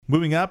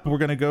Moving up, we're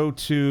going to go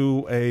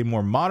to a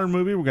more modern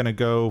movie. We're going to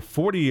go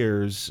 40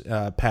 years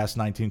past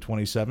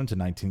 1927 to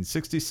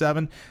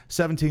 1967.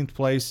 17th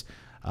place,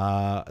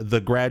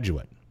 The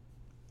Graduate.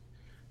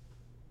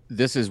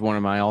 This is one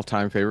of my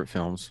all-time favorite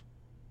films.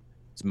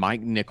 It's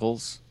Mike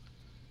Nichols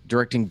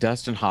directing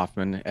Dustin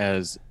Hoffman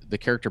as the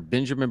character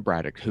Benjamin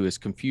Braddock, who is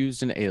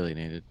confused and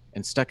alienated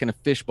and stuck in a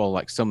fishbowl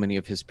like so many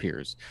of his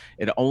peers.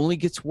 It only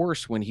gets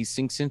worse when he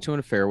sinks into an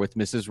affair with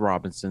Mrs.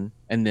 Robinson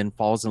and then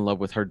falls in love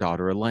with her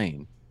daughter,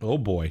 Elaine. Oh,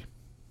 boy.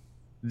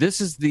 This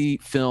is the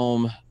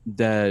film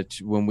that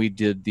when we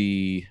did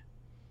the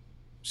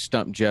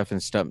Stump Jeff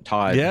and Stump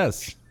Todd.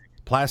 Yes.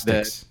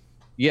 Plastics.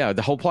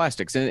 The whole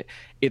plastics. And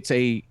it's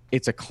a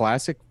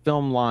classic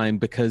film line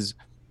because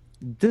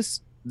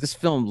this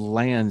film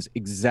lands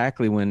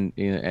exactly when,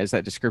 as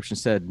that description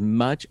said,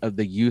 much of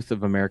the youth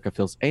of America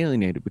feels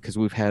alienated because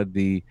we've had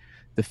the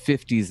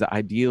 50s, the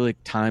idyllic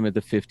time of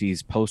the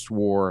 50s,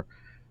 post-war.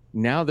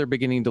 Now they're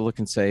beginning to look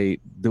and say,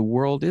 the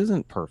world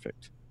isn't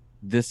perfect.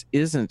 This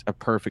isn't a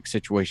perfect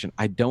situation.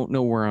 I don't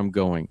know where I'm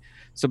going.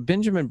 So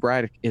Benjamin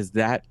Braddock is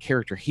that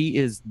character. He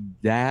is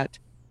that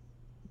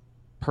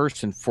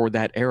person for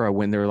that era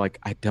when they're like,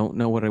 I don't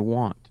know what I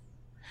want.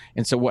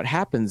 And so what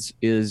happens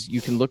is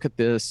you can look at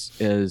this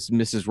as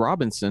Mrs.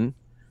 Robinson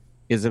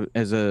is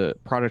as a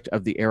product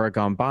of the era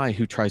gone by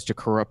who tries to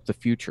corrupt the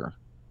future.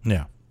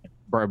 Yeah.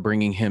 By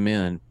bringing him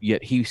in,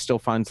 yet he still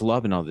finds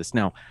love in all this.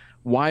 Now,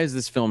 why is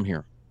this film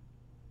here?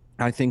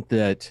 I think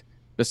that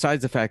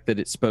besides the fact that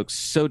it spoke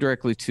so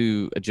directly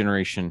to a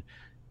generation,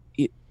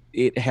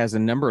 it has a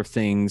number of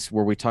things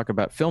where we talk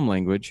about film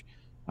language.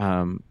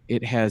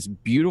 It has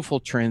beautiful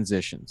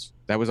transitions.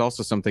 That was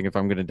also something, if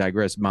I'm going to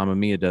digress, Mamma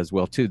Mia does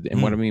well too.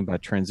 And what I mean by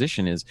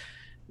transition is,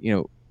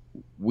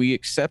 we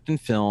accept in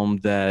film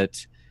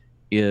that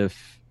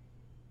if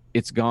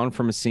it's gone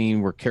from a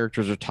scene where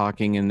characters are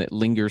talking and it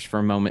lingers for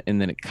a moment and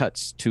then it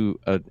cuts to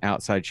an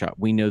outside shot,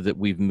 we know that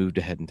we've moved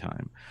ahead in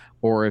time.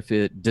 Or if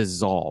it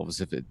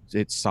dissolves, if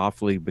it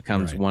softly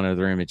becomes one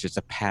other image, it's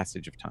a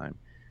passage of time.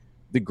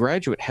 The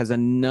Graduate has a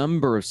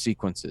number of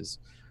sequences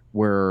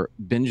where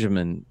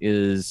Benjamin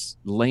is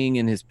laying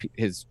in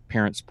his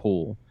parents'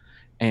 pool,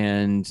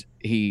 and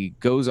he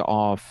goes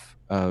off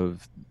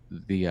of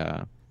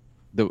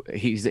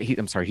he's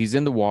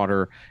in the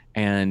water,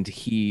 and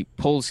he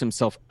pulls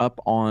himself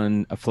up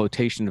on a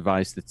flotation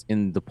device that's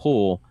in the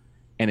pool,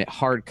 and it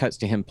hard cuts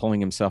to him pulling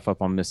himself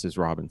up on Mrs.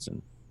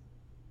 Robinson.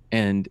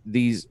 And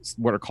these,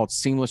 what are called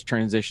seamless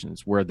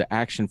transitions, where the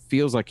action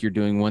feels like you're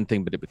doing one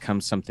thing, but it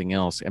becomes something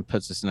else and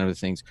puts us in other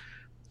things,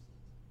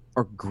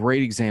 are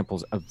great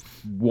examples of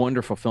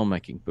wonderful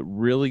filmmaking. But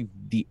really,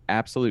 the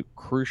absolute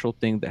crucial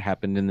thing that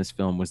happened in this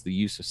film was the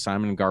use of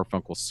Simon and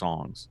Garfunkel's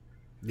songs.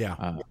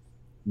 Yeah.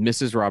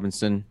 Mrs.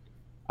 Robinson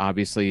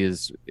obviously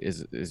is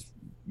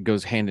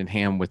goes hand in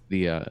hand with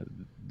the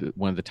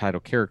one of the title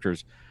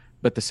characters,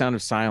 but The Sound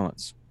of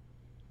Silence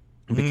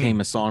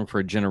became a song for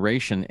a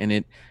generation, and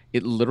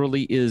it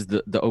literally is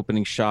the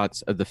opening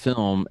shots of the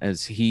film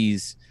as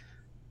he's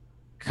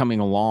coming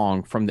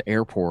along from the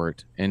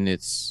airport, and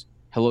it's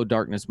 "Hello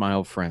Darkness, My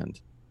Old Friend,"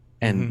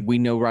 and we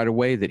know right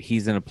away that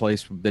he's in a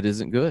place that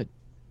isn't good.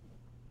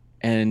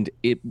 And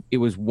it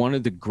was one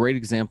of the great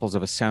examples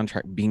of a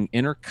soundtrack being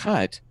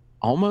intercut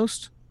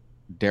almost,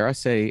 dare I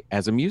say,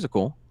 as a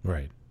musical,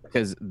 right?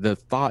 Because the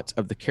thoughts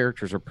of the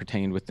characters are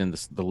pertained within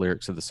the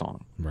lyrics of the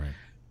song. Right.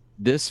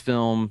 This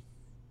film,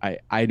 I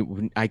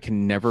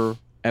can never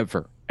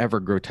ever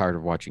grow tired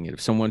of watching it.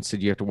 If someone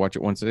said you have to watch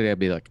it once a day, I'd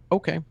be like,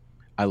 okay.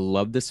 I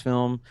love this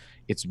film.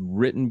 It's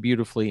written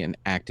beautifully and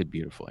acted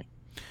beautifully.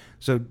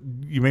 So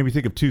you made me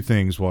think of two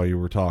things while you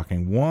were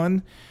talking.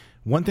 One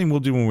thing we'll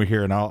do when we're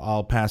here, and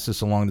I'll pass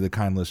this along to the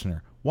kind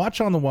listener. Watch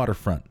On the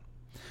Waterfront,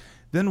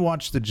 then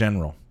watch The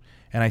General.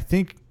 And I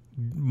think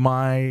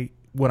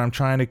what I'm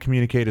trying to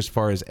communicate as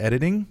far as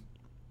editing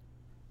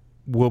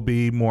will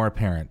be more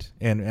apparent.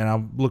 And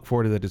I'll look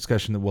forward to the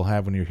discussion that we'll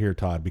have when you're here,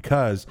 Todd,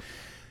 because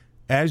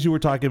as you were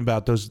talking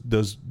about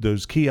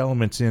those key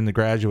elements in The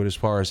Graduate as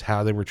far as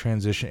how they were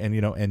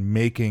transitioning and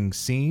making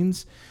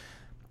scenes,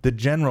 The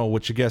General,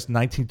 which I guess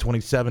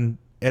 1927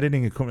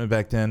 editing equipment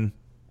back then,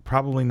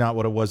 probably not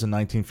what it was in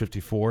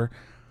 1954,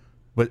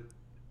 but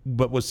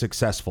was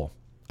successful.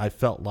 I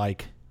felt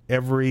like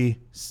every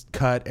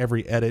cut,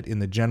 every edit in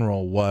The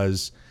General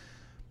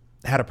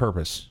had a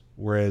purpose.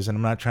 Whereas, and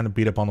I'm not trying to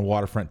beat up on The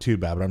Waterfront too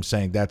bad, but I'm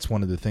saying that's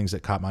one of the things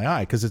that caught my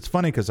eye, because it's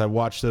funny because I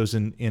watched those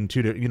in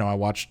two. I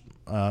watched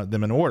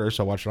them in order,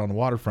 so I watched it On the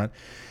Waterfront,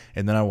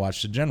 and then I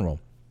watched The General,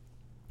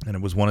 and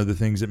it was one of the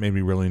things that made me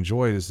really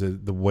enjoy it is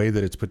the way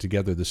that it's put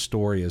together. The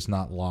story is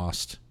not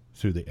lost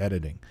through the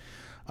editing.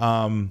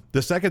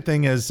 The second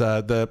thing is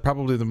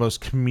probably the most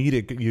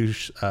comedic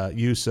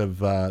use of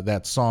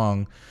that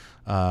song,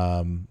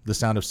 "The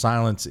Sound of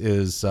Silence,"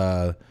 is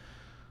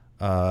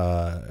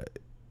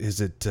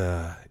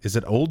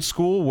it Old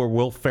School, where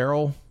Will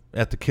Ferrell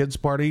at the kids'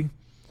 party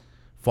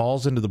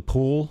falls into the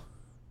pool?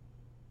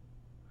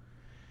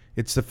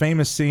 It's the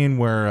famous scene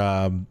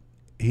where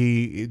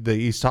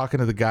he's talking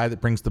to the guy that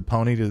brings the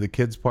pony to the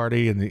kids'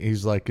 party, and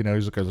he's like,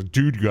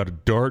 dude, you got a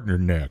dart in your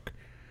neck.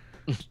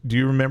 Do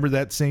you remember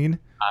that scene?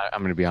 I'm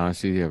going to be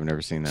honest with you, I've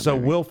never seen that. So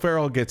movie. Will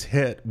Ferrell gets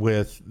hit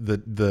with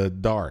the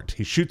dart.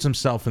 He shoots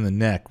himself in the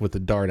neck with the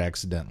dart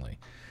accidentally.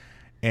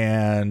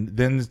 And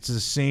then it's a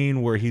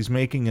scene where he's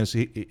making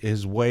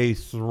his way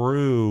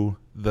through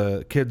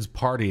the kids'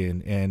 party,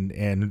 and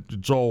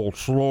it's all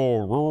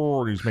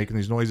slow. He's making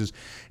these noises,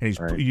 and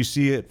you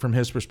see it from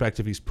his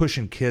perspective. He's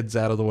pushing kids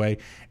out of the way,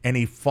 and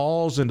he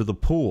falls into the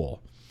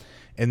pool.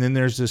 And then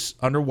there's this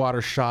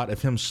underwater shot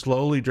of him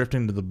slowly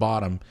drifting to the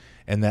bottom,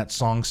 and that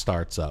song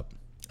starts up.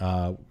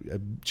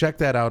 Check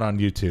that out on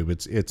YouTube.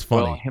 It's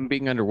funny. Well, him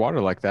being underwater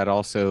like that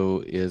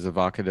also is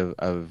evocative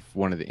of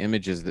one of the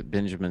images that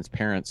Benjamin's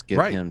parents give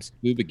him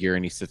scuba gear,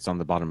 and he sits on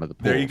the bottom of the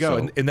pool. There you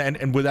go. So,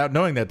 and without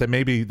knowing that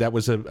maybe that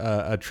was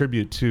a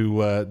tribute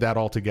to that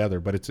altogether.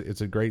 But it's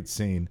a great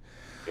scene.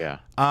 Yeah.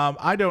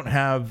 I don't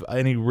have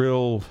any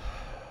real.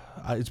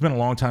 It's been a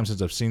long time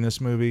since I've seen this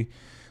movie,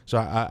 so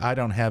I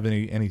don't have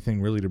anything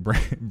really to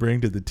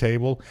bring to the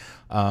table.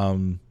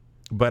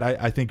 But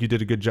I think you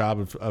did a good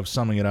job of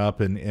summing it up,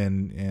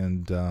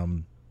 and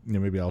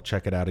maybe I'll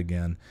check it out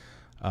again.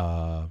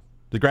 The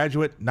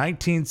Graduate,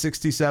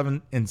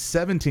 1967, in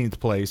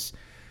 17th place.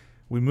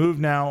 We move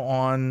now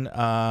on.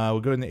 We'll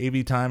go in the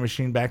AV time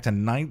machine back to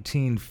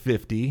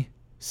 1950.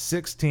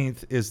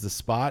 16th is The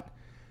Spot.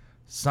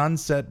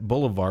 Sunset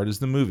Boulevard is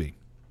the movie.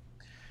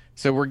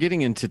 So we're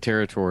getting into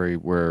territory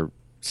where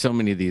so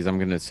many of these, I'm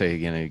going to say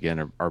again and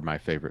again, are my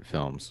favorite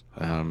films.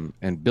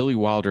 And Billy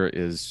Wilder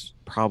is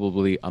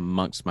probably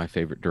amongst my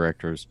favorite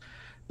directors.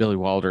 Billy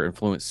Wilder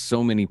influenced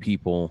so many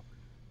people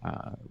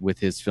with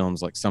his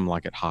films like Some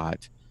Like It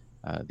Hot,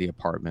 The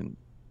Apartment,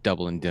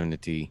 Double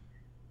Indemnity.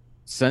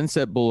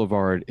 Sunset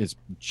Boulevard is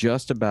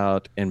just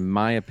about, in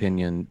my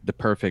opinion, the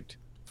perfect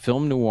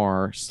film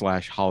noir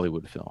 /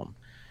 Hollywood film.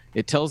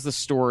 It tells the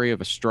story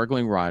of a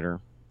struggling writer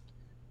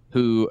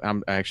who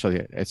as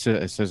soon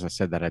as I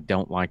said that, I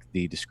don't like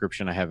the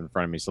description I have in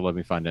front of me, so let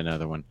me find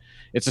another one.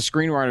 It's a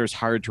screenwriter who's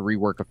hired to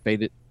rework a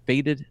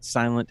faded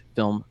silent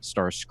film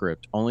star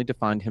script, only to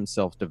find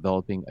himself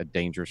developing a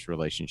dangerous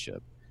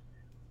relationship.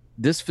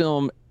 This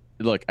film,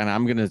 look, and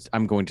I'm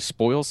going to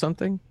spoil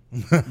something,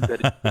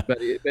 but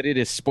it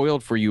is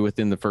spoiled for you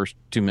within the first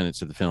 2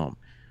 minutes of the film.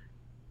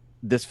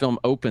 This film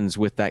opens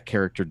with that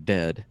character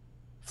dead,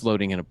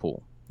 floating in a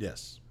pool.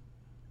 Yes.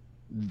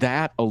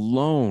 That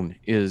alone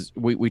is,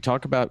 we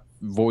talked about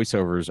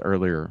voiceovers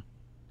earlier.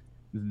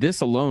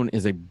 This alone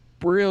is a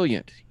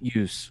brilliant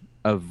use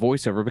of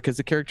voiceover because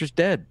the character's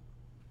dead.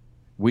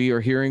 We are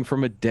hearing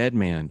from a dead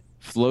man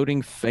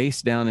floating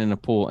face down in a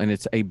pool, and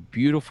it's a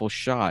beautiful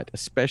shot,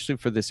 especially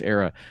for this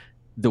era.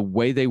 The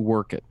way they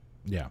work it.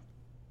 Yeah.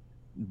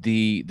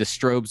 The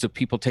strobes of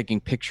people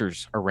taking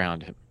pictures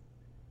around him.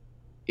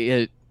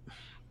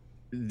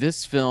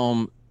 This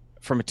film,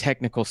 from a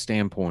technical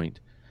standpoint,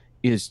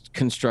 is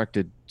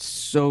constructed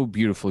so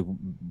beautifully.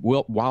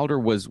 Wilder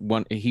was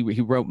one. He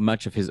wrote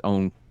much of his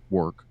own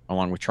work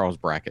along with Charles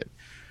Brackett.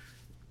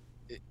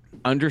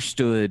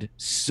 Understood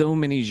so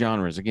many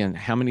genres. Again,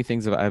 how many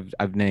things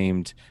I've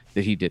named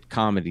that he did?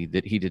 Comedy,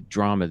 that he did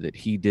drama, that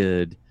he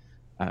did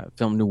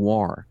film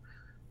noir.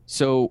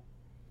 So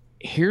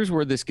here's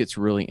where this gets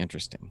really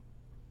interesting.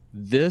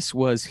 This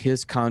was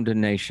his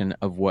condemnation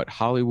of what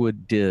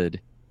Hollywood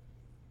did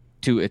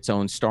to its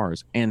own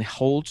stars, and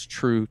holds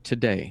true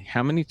today.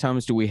 How many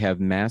times do we have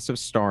massive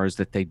stars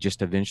that they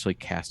just eventually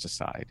cast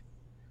aside?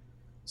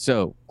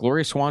 So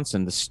Gloria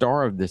Swanson, the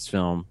star of this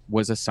film,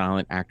 was a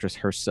silent actress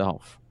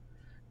herself.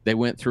 They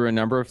went through a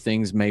number of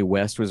things. Mae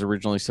West was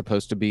originally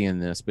supposed to be in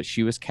this, but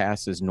she was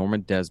cast as Norma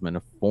Desmond,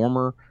 a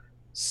former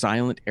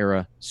silent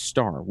era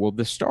star. Well,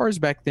 the stars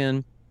back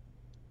then,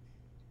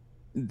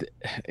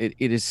 it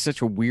is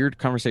such a weird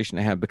conversation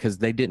to have because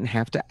they didn't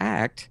have to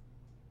act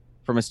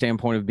from a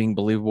standpoint of being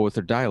believable with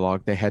their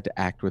dialogue. They had to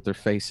act with their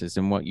faces.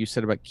 And what you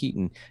said about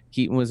Keaton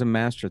was a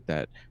master at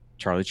that.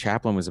 Charlie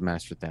Chaplin was a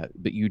master at that.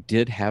 But you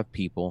did have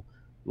people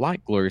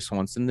like Gloria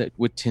Swanson that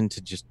would tend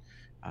to just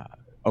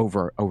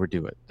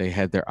overdo it. They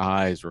had their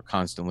eyes were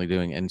constantly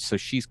doing. And so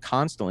she's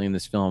constantly in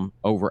this film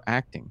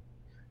overacting.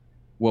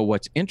 Well,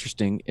 what's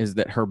interesting is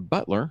that her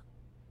butler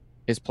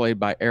is played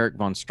by Erich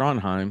von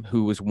Stroheim,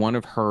 who was one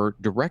of her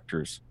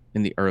directors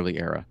in the early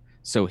era.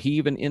 So he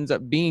even ends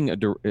up being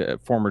a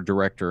former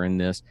director in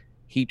this.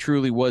 He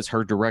truly was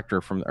her director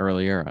from the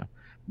early era.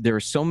 There are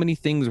so many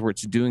things where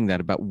it's doing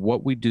that about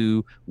what we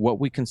do, what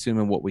we consume,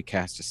 and what we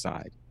cast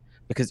aside.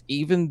 Because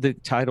even the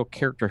title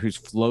character who's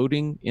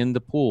floating in the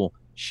pool,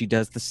 she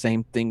does the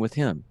same thing with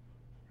him.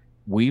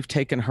 We've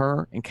taken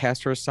her and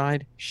cast her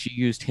aside. She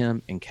used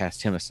him and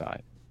cast him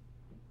aside.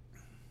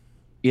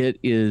 It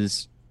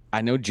is, I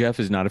know Jeff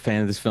is not a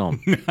fan of this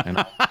film,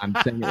 and I'm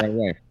saying it right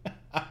away.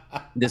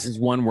 This is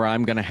one where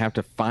I'm going to have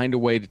to find a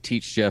way to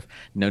teach Jeff,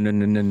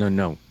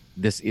 no.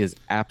 This is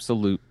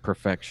absolute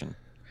perfection.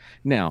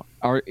 Now,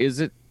 does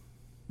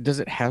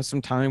it have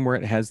some time where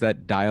it has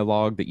that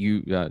dialogue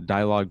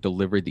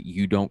delivery that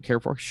you don't care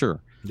for? Sure.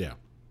 Yeah.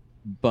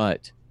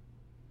 But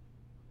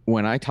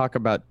when I talk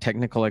about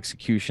technical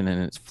execution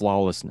and its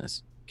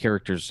flawlessness,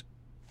 characters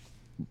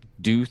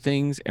do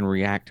things and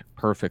react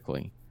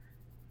perfectly.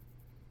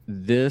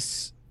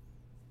 This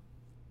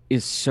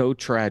is so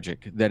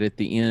tragic that at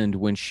the end,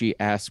 when she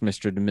asks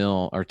Mr.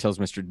 DeMille or tells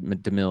Mr.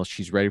 DeMille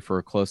she's ready for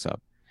a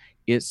close-up,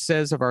 it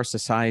says of our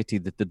society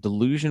that the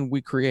delusion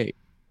we create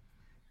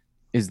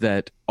is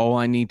that all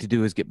I need to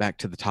do is get back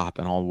to the top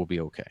and all will be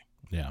okay.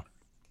 Yeah.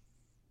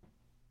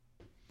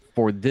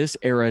 For this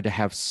era to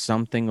have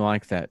something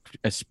like that,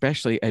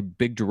 especially a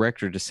big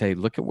director to say,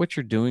 look at what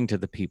you're doing to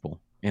the people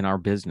in our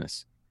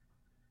business.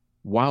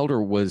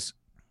 Wilder was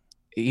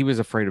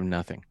afraid of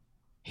nothing.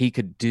 He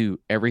could do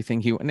everything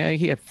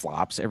he had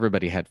flops.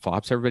 Everybody had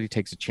flops. Everybody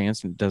takes a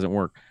chance and it doesn't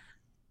work.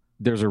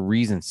 There's a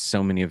reason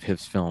so many of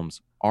his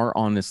films are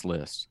on this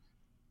list.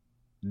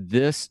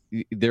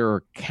 There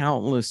are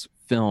countless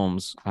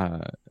films.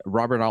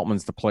 Robert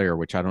Altman's The Player,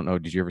 which I don't know.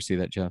 Did you ever see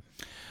that, Jeff?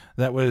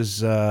 That was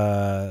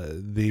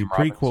the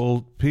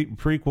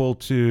prequel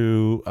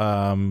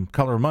to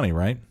Color of Money,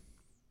 right?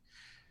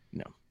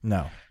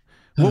 No.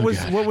 What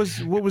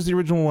was the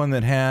original one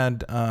that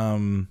had?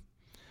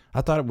 I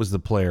thought it was The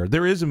Player.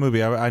 There is a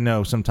movie I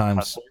know sometimes.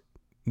 Hustler?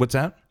 What's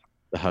that?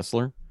 The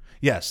Hustler.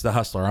 Yes, The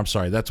Hustler. I'm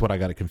sorry, that's what I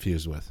got it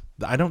confused with.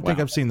 I don't think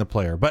I've seen The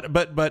Player, but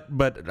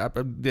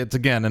it's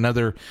again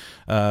another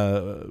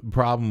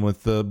problem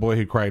with The Boy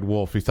Who Cried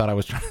Wolf. He thought I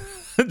was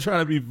trying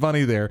to be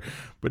funny there,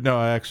 but no,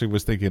 I actually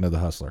was thinking of The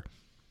Hustler.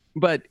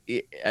 But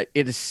it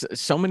is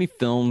so many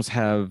films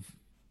have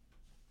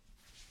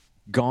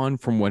gone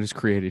from what is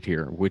created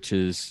here, which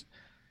is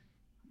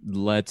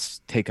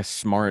let's take a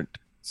smart,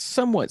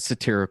 somewhat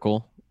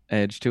satirical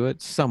edge to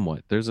it.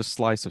 Somewhat, there's a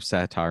slice of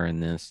satire in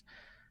this.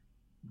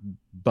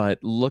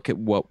 But look at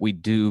what we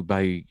do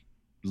by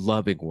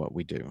loving what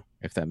we do,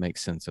 if that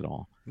makes sense at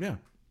all. Yeah.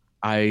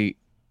 I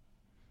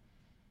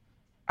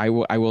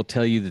will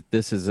tell you that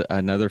this is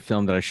another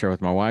film that I share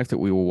with my wife that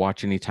we will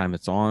watch anytime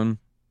it's on.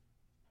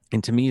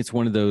 And to me, it's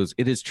one of those,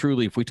 it is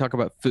truly, if we talk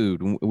about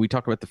food, we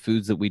talk about the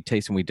foods that we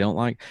taste and we don't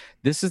like,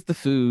 this is the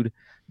food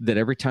that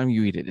every time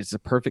you eat it, it's a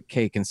perfect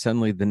cake. And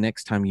suddenly the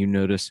next time you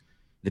notice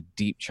the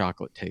deep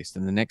chocolate taste,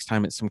 and the next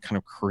time it's some kind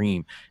of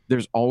cream.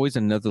 There's always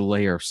another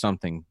layer of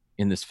something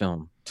in this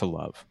film to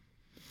love.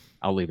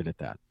 I'll leave it at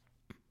that.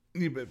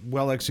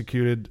 Well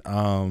executed,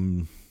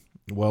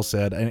 well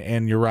said,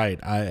 and you're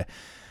right.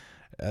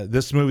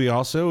 This movie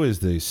also is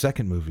the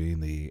second movie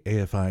in the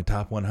AFI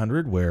Top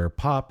 100 where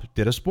Pop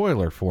did a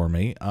spoiler for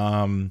me,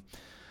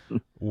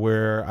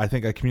 where I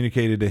think I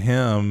communicated to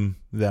him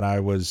that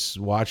I was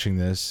watching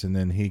this, and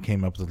then he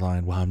came up with the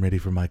line, "Well, I'm ready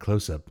for my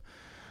close-up."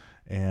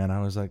 And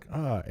I was like,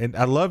 oh, and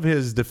I love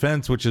his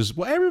defense, which is,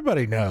 well,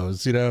 everybody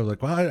knows,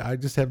 like, well, I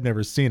just have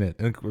never seen it.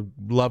 And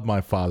love My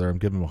Father. I'm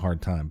giving him a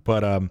hard time.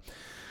 But,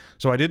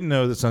 so I didn't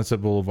know that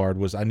Sunset Boulevard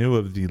was, I knew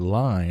of the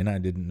line. I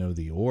didn't know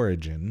the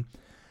origin.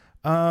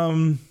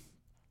 Yeah,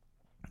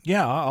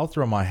 I'll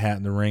throw my hat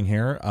in the ring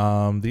here.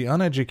 The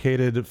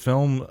uneducated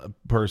film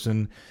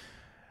person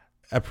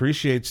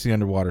appreciates the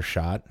underwater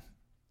shot,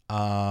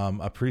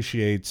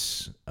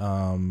 appreciates,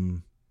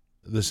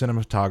 the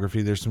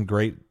cinematography. There's some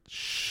great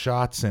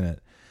shots in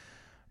it,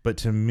 but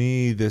to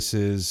me, this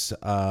is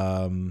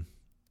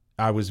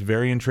I was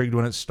very intrigued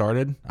when it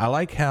started. I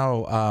like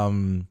how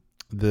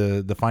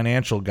the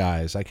financial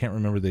guys, I can't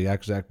remember the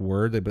exact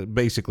word, but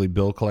basically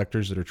bill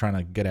collectors that are trying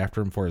to get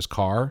after him for his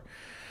car.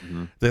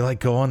 Mm-hmm. They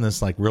like go on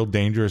this like real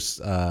dangerous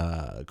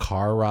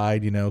car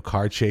ride,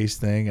 car chase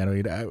thing. I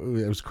mean,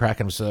 it was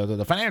cracking. So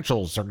the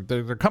financials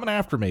they're coming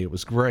after me. It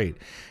was great.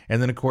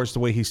 And then of course the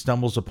way he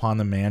stumbles upon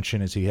the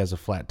mansion is he has a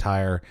flat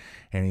tire,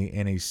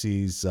 and he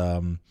sees.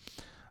 And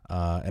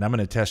I'm going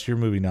to test your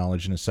movie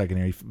knowledge in a second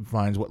here. He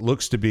finds what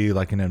looks to be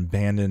like an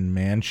abandoned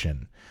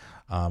mansion,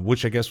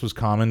 which I guess was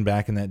common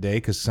back in that day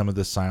because some of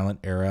the silent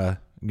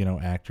era,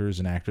 actors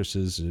and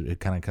actresses,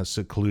 it kind of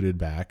secluded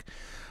back.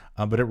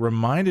 But it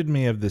reminded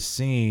me of the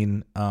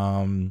scene,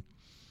 and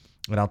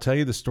I'll tell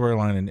you the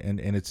storyline,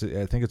 and it's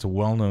I think it's a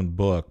well-known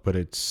book, but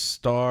it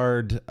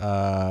starred,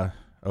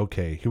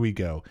 okay, here we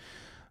go.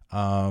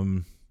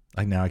 Now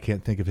I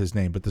can't think of his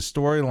name, but the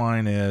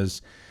storyline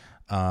is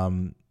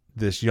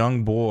this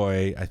young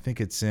boy, I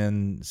think it's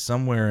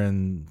somewhere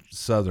in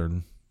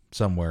southern,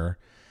 somewhere,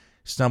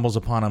 stumbles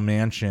upon a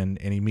mansion,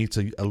 and he meets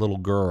a little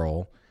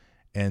girl,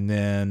 and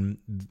then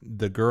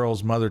the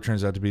girl's mother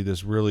turns out to be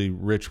this really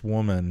rich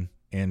woman,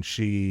 and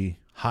she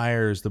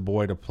hires the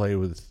boy to play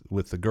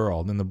with the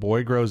girl. And then the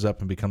boy grows up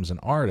and becomes an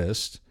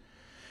artist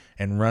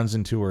and runs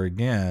into her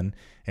again.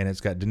 And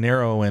it's got De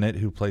Niro in it,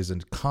 who plays a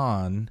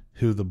con,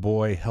 who the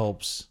boy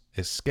helps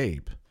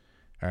escape.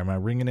 Am I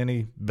ringing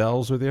any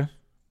bells with you?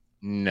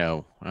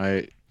 No.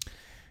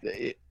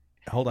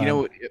 Hold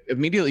on.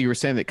 Immediately you were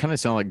saying that kind of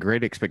sounded like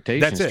Great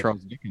Expectations. That's it.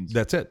 Charles Dickens.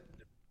 That's it.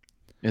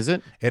 Is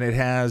it? And it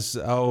has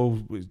the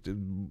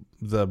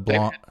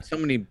blonde. So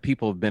many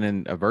people have been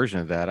in a version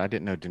of that. I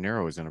didn't know De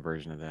Niro was in a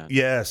version of that.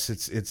 Yes,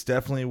 it's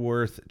definitely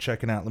worth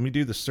checking out. Let me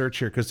do the search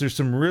here because there's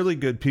some really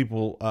good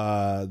people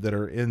that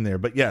are in there.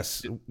 But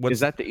yes,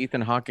 is that the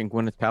Ethan Hawke and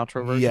Gwyneth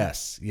Paltrow version?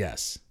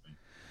 Yes.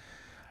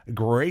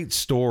 Great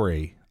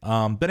story.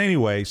 But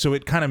anyway, so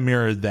it kind of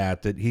mirrored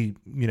that he,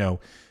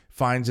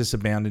 finds this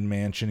abandoned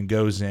mansion and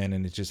goes in,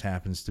 and it just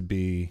happens to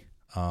be,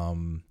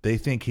 they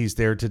think he's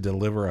there to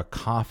deliver a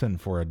coffin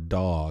for a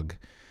dog.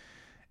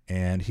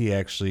 And he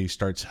actually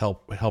starts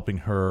helping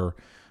her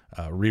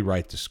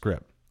rewrite the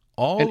script.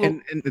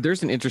 And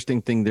there's an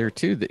interesting thing there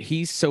too, that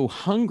he's so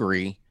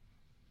hungry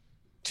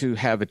to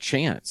have a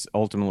chance.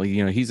 Ultimately,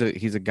 he's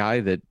a guy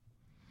that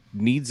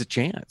needs a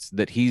chance,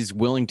 that he's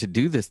willing to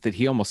do this, that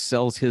he almost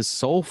sells his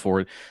soul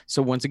for it.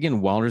 So once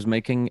again, Wilder's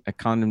making a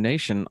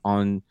condemnation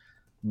on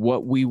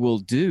what we will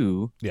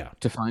do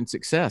to find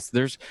success.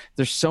 There's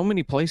so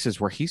many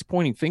places where he's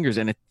pointing fingers,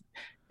 and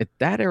at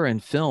that era in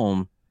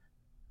film,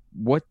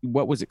 what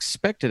was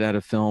expected out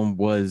of film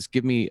was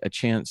give me a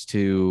chance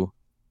to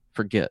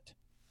forget.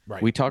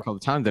 Right. We talk all the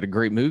time that a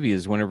great movie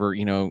is whenever,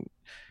 here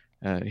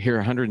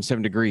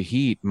 107-degree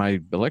heat,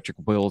 my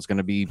electrical bill is going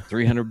to be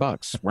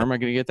 $300. Where am I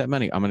going to get that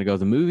money? I'm going to go to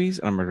the movies,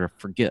 and I'm going to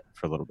forget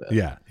for a little bit.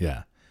 Yeah,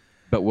 yeah.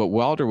 But what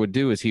Wilder would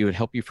do is he would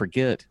help you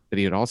forget, but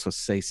he would also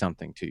say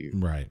something to you.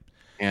 Right.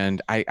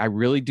 And I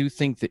really do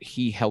think that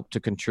he helped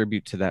to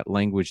contribute to that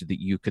language, that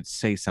you could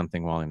say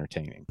something while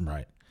entertaining.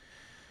 Right.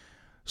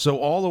 So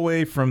all the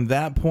way from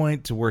that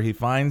point to where he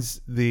finds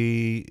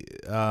the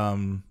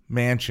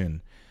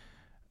mansion,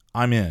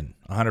 I'm in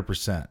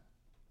 100%.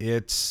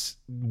 It's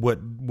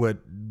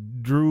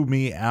what drew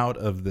me out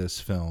of this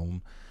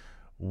film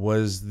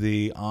was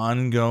the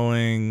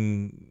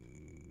ongoing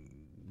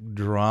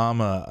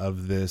drama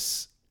of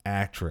this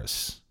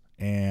actress.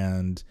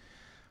 And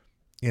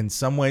in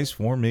some ways,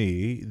 for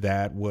me,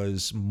 that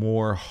was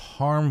more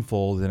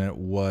harmful than it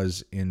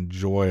was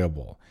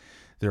enjoyable.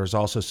 There's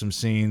also some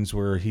scenes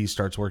where he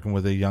starts working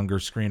with a younger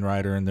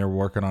screenwriter, and they're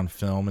working on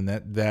film, and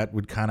that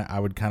would I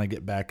would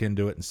get back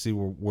into it and see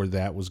where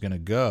that was going to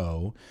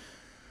go.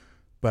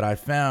 But I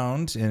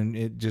found, and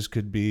it just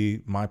could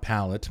be my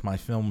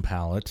film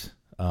palette,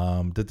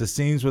 that the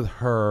scenes with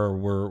her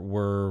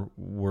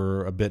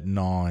were a bit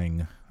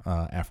gnawing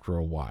after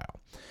a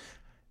while.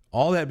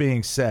 All that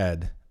being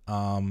said,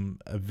 a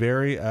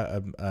movie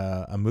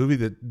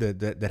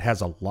that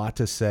has a lot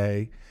to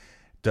say,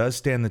 does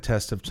stand the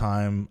test of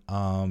time,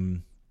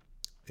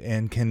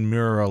 and can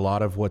mirror a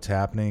lot of what's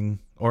happening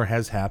or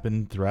has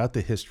happened throughout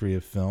the history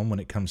of film when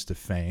it comes to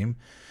fame.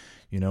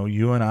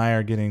 You and I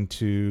are getting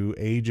to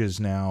ages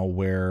now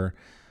where,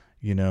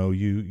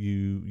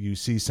 you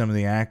see some of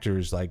the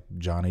actors like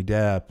Johnny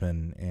Depp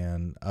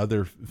and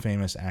other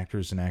famous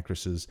actors and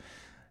actresses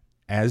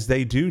as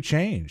they do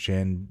change,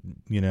 and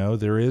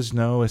there is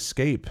no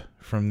escape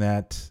from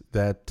that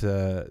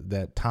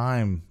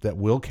time that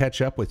will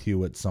catch up with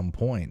you at some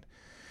point.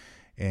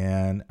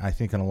 And I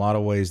think in a lot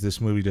of ways, this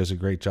movie does a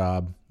great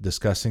job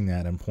discussing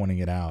that and pointing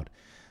it out,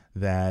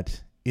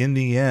 that in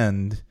the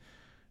end,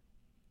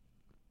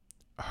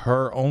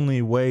 her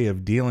only way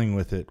of dealing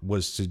with it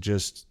was to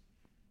just,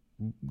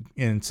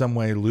 in some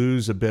way,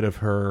 lose a bit of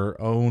her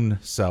own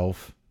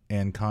self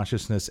and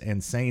consciousness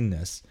and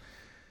saneness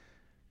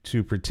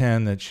to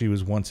pretend that she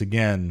was once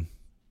again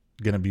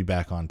going to be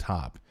back on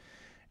top.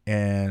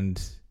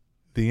 And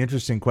the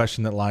interesting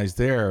question that lies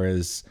there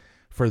is,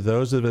 for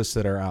those of us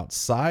that are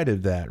outside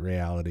of that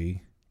reality,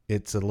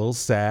 it's a little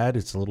sad.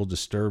 It's a little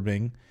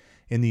disturbing.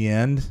 In the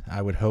end,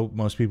 I would hope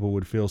most people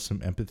would feel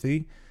some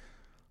empathy.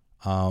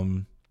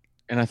 And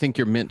I think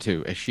you're meant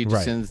to. As she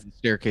descends the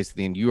staircase at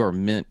the end, you are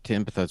meant to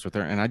empathize with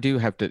her. And I do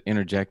have to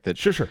interject that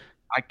sure.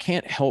 I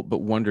can't help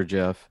but wonder,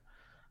 Jeff,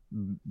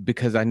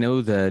 because I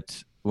know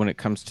that when it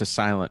comes to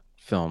silent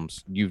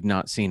films, you've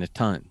not seen a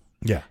ton.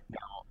 Yeah.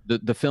 Now,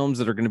 the films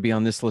that are going to be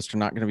on this list are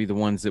not going to be the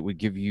ones that would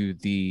give you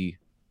the...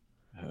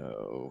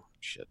 Oh,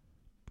 shit.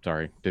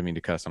 Sorry. Didn't mean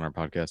to cuss on our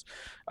podcast.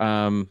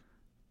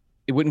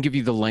 It wouldn't give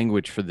you the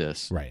language for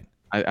this. Right.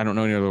 I don't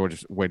know any other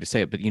way to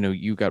say it, but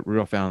you got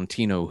Rudolph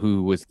Valentino,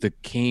 who was the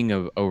king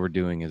of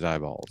overdoing his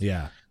eyeballs.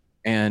 Yeah.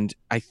 And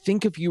I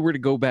think if you were to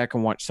go back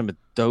and watch some of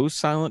those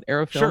silent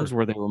era films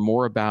where they were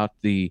more about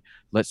the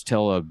let's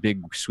tell a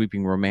big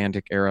sweeping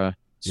romantic era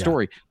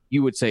story,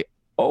 you would say,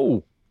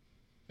 oh,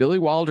 Billy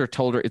Wilder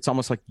told her it's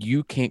almost like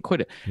you can't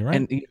quit it. You're right.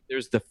 And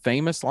there's the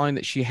famous line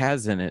that she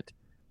has in it,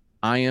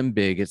 I am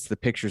big. It's the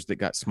pictures that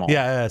got small.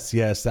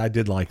 Yes. I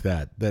did like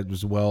that. That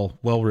was well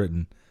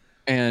written.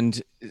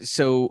 And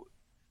so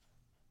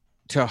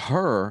to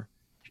her,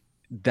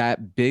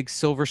 that big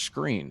silver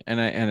screen,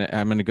 and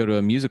I'm going to go to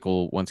a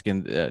musical once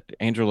again.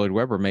 Andrew Lloyd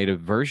Webber made a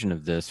version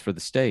of this for the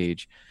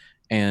stage,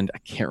 and I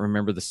can't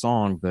remember the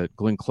song, but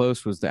Glenn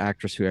Close was the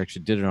actress who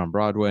actually did it on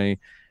Broadway,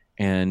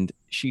 and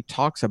she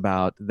talks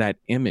about that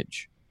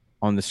image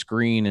on the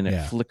screen and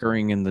it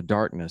flickering in the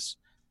darkness.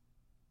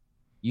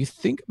 You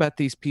think about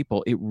these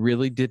people, it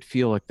really did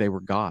feel like they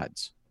were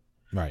gods.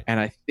 Right. And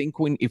I think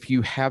if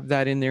you have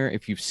that in there,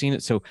 if you've seen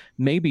it, so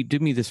maybe do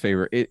me this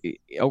favor,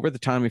 over the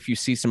time, if you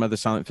see some other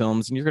silent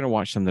films and you're going to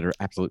watch some that are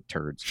absolute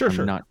turds, sure.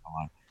 Not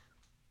gonna,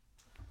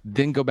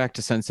 then go back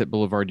to Sunset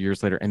Boulevard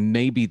years later, and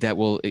maybe that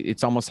will,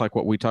 it's almost like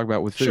what we talk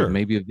about with food. Sure.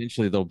 Maybe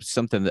eventually there'll be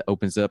something that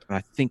opens up, and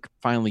I think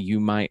finally you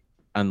might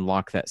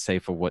unlock that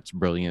safe of what's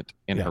brilliant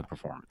in Yeah. her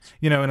performance.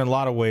 You know, in a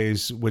lot of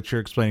ways, what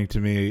you're explaining to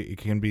me, it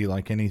can be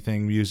like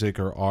anything, music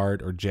or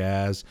art or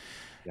jazz.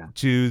 Yeah.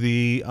 To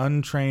the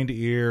untrained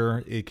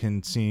ear, it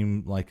can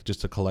seem like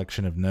just a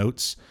collection of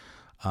notes.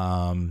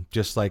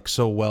 Just like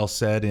so well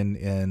said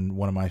in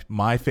one of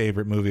my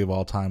favorite movie of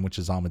all time, which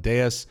is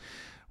Amadeus,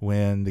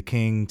 when the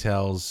king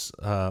tells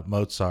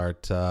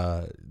Mozart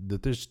that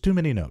there's too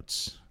many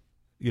notes.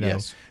 You know,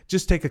 Yes.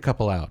 just take a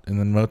couple out. And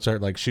then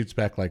Mozart like shoots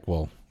back like,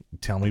 well,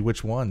 tell me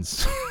which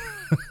ones.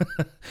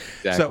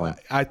 Exactly. So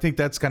I think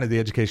that's kind of the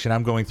education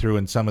I'm going through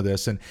in some of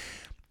this. And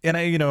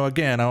I, you know,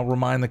 again, I'll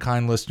remind the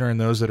kind listener and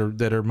those that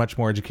are much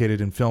more educated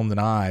in film than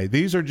I.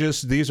 These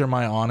are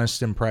my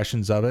honest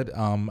impressions of it.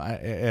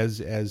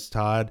 As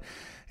Todd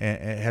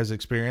has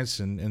experienced,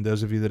 and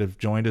those of you that have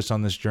joined us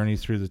on this journey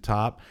through the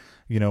top,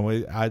 you know,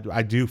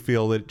 I do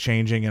feel it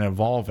changing and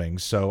evolving.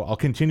 So I'll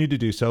continue to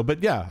do so.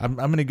 But yeah, I'm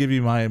going to give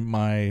you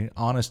my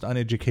honest,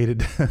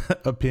 uneducated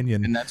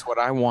opinion. And that's what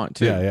I want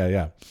to.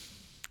 Yeah.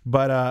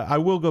 But I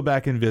will go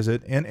back and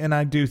visit, and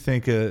I do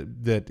think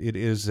that it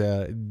is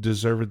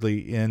deservedly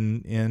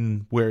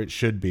in where it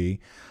should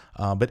be.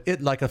 But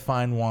it, like a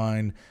fine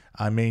wine,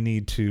 I may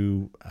need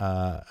to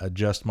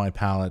adjust my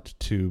palate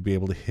to be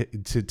able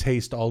to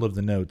taste all of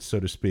the notes, so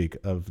to speak,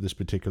 of this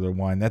particular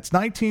wine. That's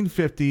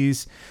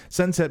 1950s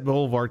Sunset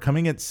Boulevard,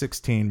 coming at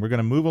 16. We're going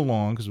to move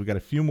along because we got a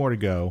few more to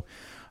go.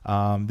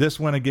 This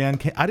one again,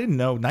 I didn't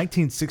know,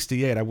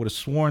 1968. I would have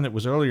sworn it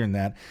was earlier than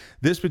that.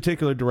 This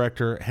particular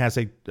director has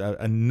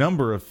a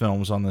number of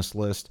films on this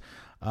list,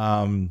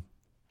 and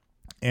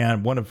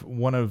one of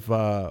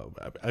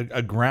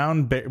a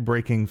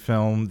groundbreaking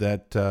film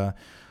that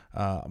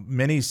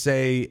many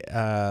say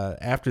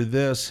after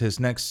this,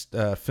 his next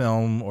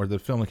film, or the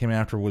film that came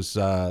after, was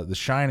The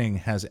Shining,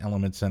 has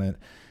elements in it,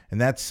 and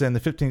that's in the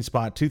 15th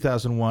spot,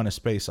 2001: A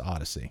Space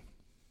Odyssey.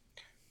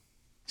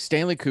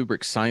 Stanley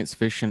Kubrick's science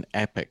fiction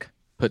epic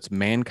puts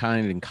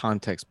mankind in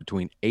context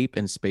between Ape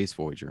and Space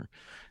Voyager.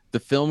 The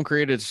film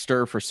created a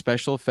stir for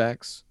special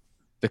effects,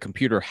 the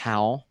computer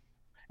HAL,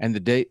 and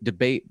the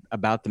debate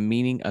about the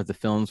meaning of the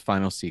film's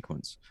final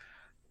sequence.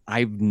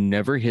 I've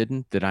never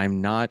hidden that I'm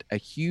not a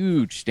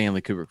huge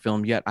Stanley Kubrick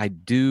film, yet I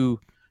do,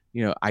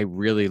 you know, I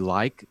really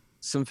like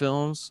some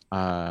films.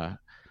 Dr.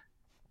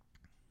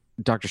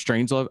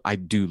 Strangelove, I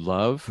do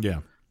love.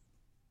 Yeah.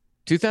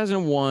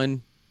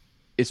 2001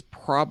 is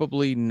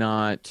probably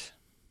not,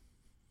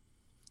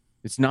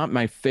 it's not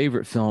my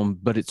favorite film,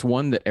 but it's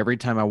one that every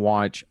time I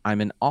watch,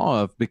 I'm in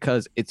awe of,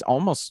 because it's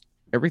almost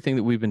everything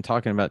that we've been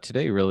talking about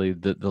today, really,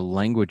 the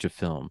language of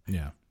film.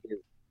 Yeah.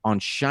 On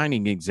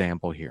shining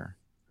example here.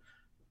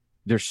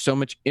 There's so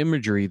much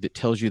imagery that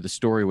tells you the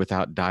story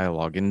without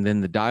dialogue, and then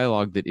the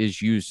dialogue that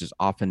is used is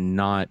often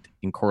not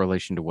in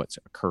correlation to what's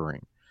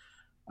occurring.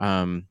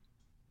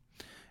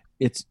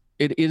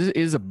 It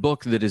is a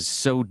book that is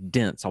so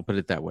dense. I'll put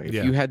it that way. If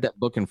you had that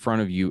book in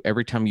front of you,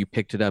 every time you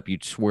picked it up,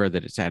 you'd swear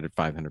that it's added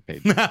 500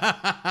 pages.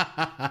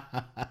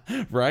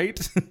 Right?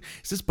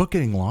 Is this book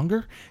getting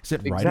longer? Is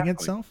it writing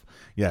itself?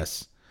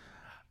 Yes.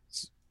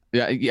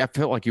 Yeah, I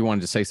felt like you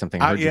wanted to say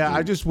something.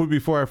 I just would,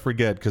 before I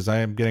forget, because I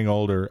am getting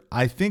older.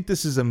 I think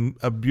this is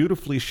a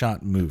beautifully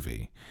shot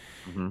movie.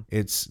 Mm-hmm.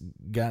 It's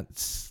got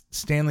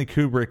Stanley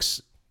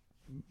Kubrick's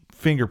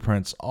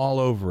fingerprints all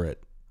over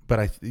it.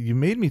 But you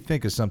made me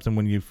think of something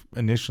when you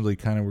initially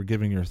kind of were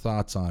giving your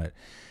thoughts on it.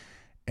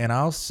 And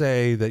I'll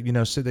say that, you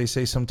know, so they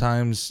say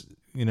sometimes,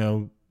 you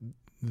know,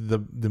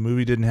 the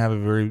movie didn't have a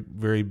very,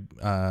 very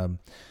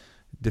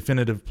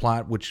definitive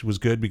plot, which was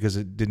good because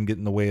it didn't get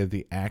in the way of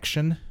the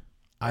action.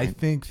 I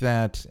think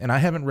that, and I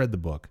haven't read the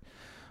book.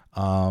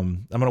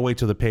 I'm going to wait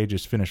till the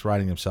pages finish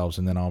writing themselves,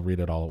 and then I'll read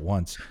it all at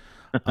once.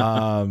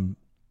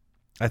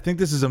 I think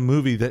this is a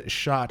movie that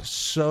shot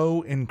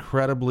so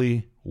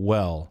incredibly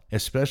well,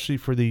 especially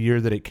for the year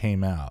that it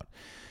came out,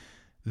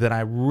 that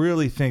I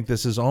really think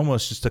this is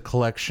almost just a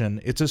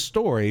collection. It's a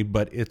story,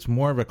 but it's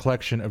more of a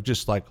collection of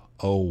just like,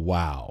 oh,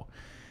 wow.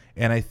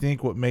 And I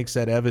think what makes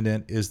that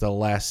evident is the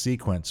last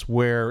sequence,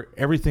 where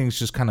everything's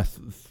just kind of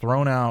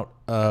thrown out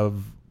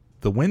of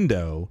the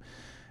window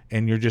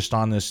and you're just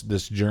on this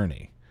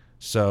journey.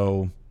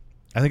 So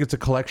I think it's a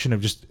collection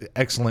of just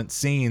excellent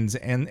scenes,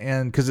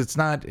 and because it's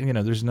not, you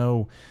know, there's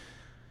no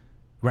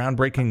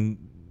groundbreaking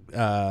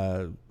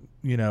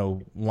you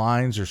know,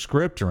 lines or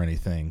script or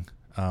anything,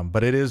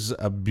 but it is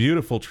a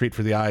beautiful treat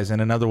for the eyes, and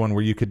another one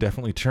where you could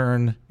definitely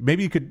turn,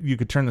 maybe you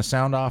could turn the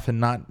sound off and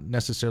not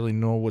necessarily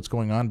know what's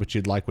going on, but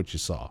you'd like what you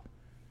saw.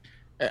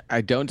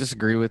 I don't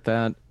disagree with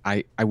that.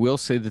 I will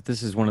say that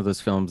this is one of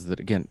those films that,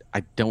 again,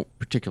 I don't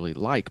particularly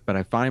like, but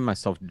I find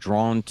myself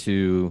drawn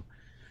to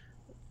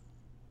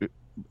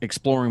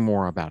exploring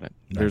more about it.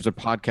 Right. There's a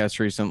podcast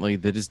recently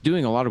that is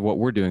doing a lot of what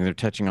we're doing. They're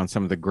touching on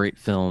some of the great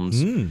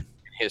films in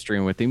history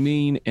and what they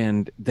mean,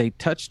 and they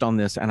touched on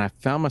this, and I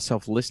found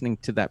myself listening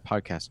to that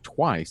podcast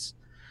twice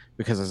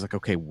because I was like,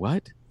 okay,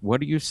 what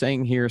are you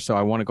saying here? So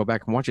I want to go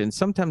back and watch it. And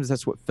sometimes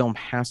that's what film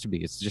has to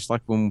be. It's just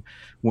like when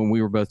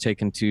we were both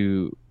taken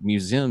to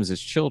museums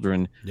as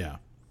children. Yeah.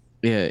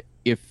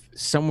 If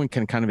someone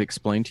can kind of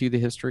explain to you the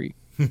history,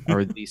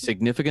 or the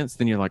significance,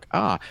 then you're like,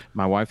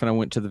 my wife and I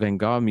went to the Van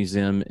Gogh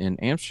Museum in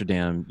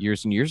Amsterdam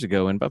years and years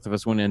ago, and both of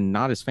us went in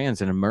not as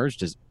fans and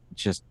emerged as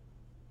just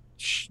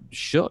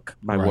shook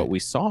by what we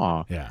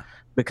saw. Yeah.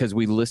 Because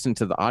we listened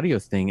to the audio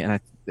thing and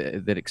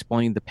that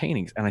explained the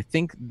paintings. And I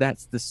think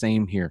that's the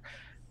same here.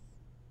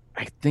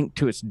 I think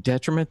to its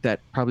detriment,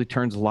 that probably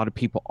turns a lot of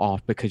people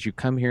off because you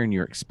come here and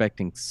you're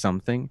expecting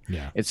something.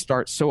 Yeah. It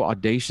starts so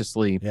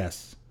audaciously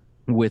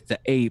with the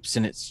apes,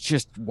 and it's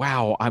just,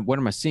 wow, what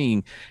am I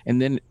seeing?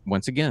 And then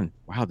once again,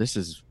 wow, this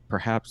is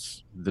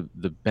perhaps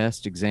the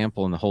best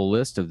example in the whole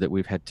list of that.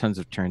 We've had tons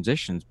of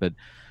transitions, but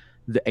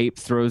the ape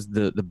throws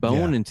the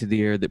bone into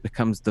the air that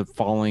becomes the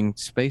falling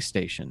space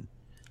station.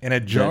 And a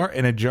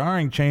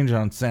jarring change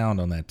on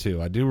sound on that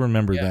too. I do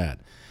remember that,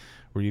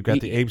 where you've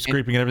got the apes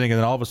creeping and everything, and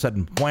then all of a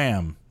sudden,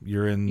 wham!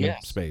 You're in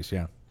space.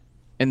 Yeah.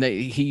 And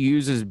he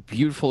uses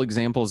beautiful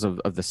examples of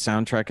the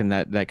soundtrack, and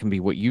that can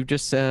be what you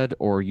just said,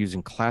 or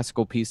using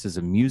classical pieces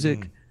of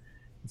music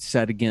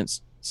set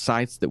against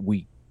sites that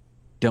we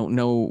don't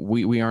know.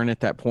 We aren't at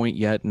that point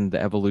yet in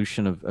the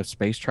evolution of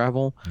space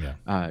travel.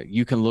 Yeah.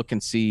 You can look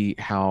and see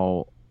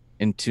how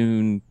in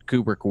tune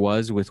Kubrick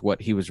was with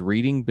what he was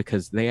reading,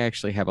 because they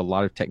actually have a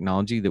lot of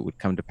technology that would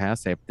come to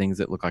pass. They have things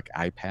that look like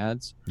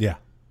iPads. Yeah.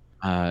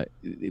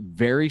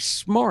 Very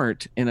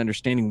smart in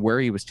understanding where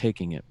he was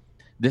taking it.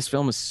 This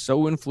film is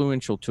so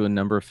influential to a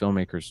number of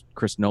filmmakers.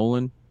 Chris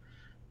Nolan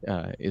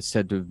is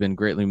said to have been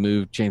greatly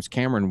moved. James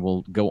Cameron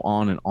will go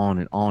on and on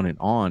and on and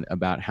on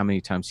about how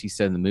many times he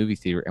sat in the movie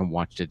theater and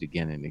watched it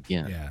again and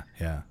again.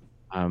 Yeah.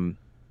 Yeah.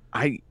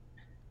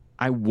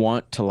 I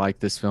want to like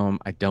this film.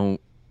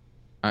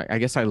 I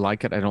guess I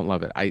like it. I don't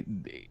love it.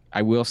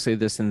 I will say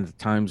this: in the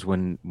times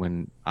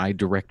when I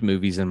direct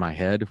movies in my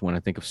head, when I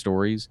think of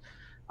stories,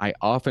 I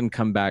often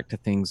come back to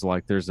things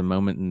like there's a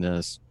moment in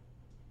this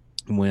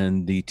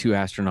when the two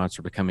astronauts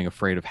are becoming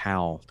afraid of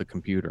Hal, the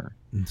computer.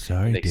 I'm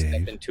sorry, they Dave.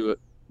 Step into it.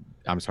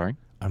 I'm sorry?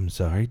 I'm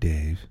sorry,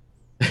 Dave.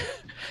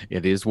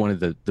 It is one of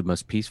the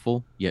most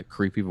peaceful yet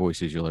creepy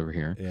voices you'll ever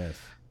hear. Yes.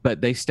 But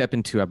they step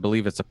into, I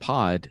believe it's a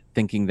pod,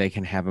 thinking they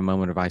can have a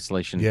moment of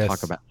isolation and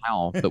talk about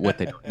Hal. But what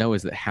they don't know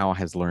is that Hal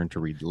has learned to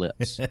read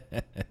lips.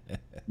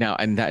 Now,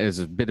 and that is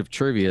a bit of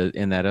trivia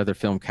in that other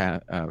film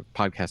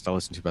podcast I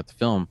listened to about the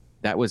film.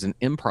 That was an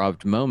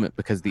improv moment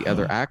because the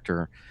other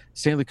actor,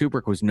 Stanley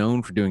Kubrick, was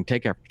known for doing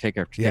take after take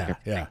after take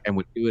after take, and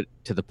would do it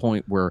to the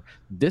point where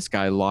this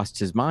guy lost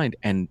his mind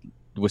and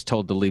was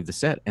told to leave the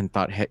set and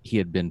thought he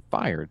had been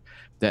fired.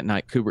 That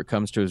night, Kubrick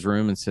comes to his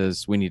room and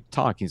says, "We need to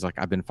talk." He's like,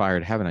 "I've been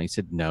fired, haven't I?" He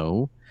said,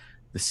 "No,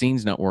 the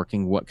scene's not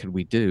working. What could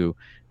we do?"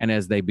 And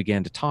as they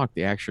began to talk,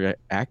 the actor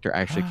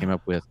actually came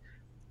up with,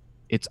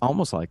 it's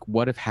almost like,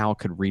 what if Hal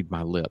could read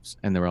my lips?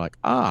 And they were like,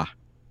 wow.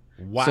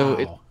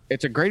 So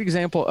it's a great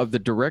example of the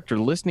director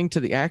listening to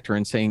the actor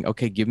and saying,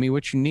 okay, give me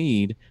what you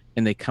need.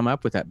 And they come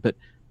up with that. But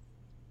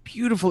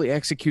beautifully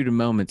executed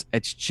moments.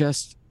 It's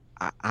just,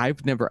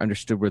 I've never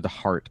understood where the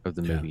heart of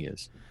the movie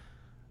is.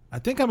 I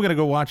think I'm going to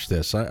go watch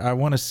this. I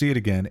want to see it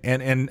again.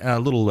 And a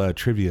little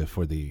trivia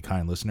for the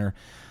kind listener.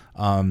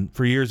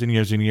 For years and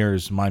years and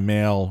years, my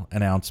mail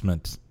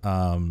announcement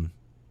on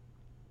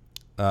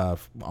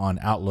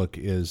Outlook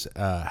is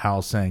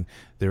Hal saying,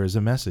 "There is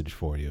a message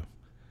for you."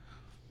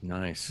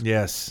 Nice.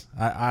 Yes,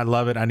 I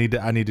love it. I need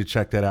to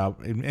check that out.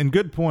 And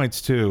good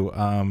points too.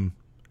 And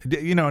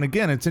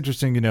again, it's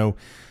interesting.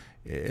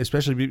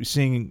 Especially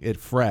seeing it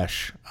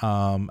fresh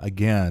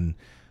again.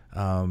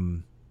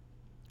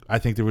 I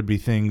think there would be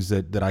things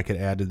that I could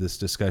add to this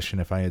discussion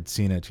if I had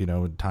seen it.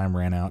 Time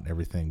ran out and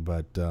everything,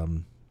 but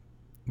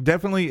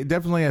definitely,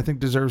 I think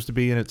deserves to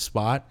be in its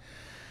spot.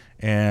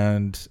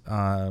 And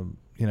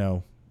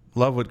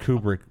love what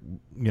Kubrick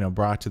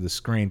brought to the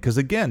screen, because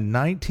again,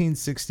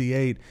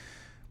 1968.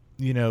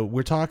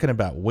 We're talking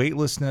about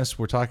weightlessness.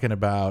 We're talking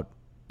about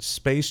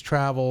space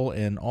travel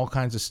and all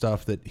kinds of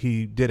stuff that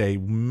he did a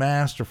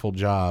masterful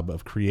job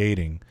of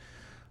creating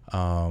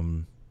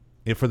for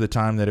the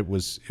time that it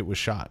was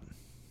shot.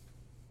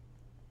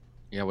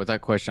 Yeah, with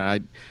that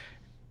question,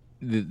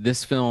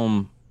 this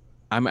film,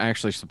 I'm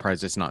actually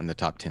surprised it's not in the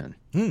top 10.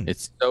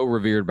 It's so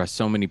revered by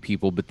so many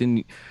people, but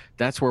then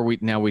that's where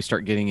we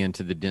start getting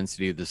into the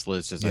density of this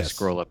list. As I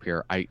scroll up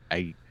here,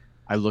 I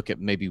look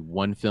at maybe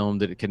one film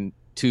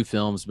two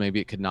films, maybe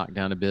it could knock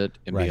down a bit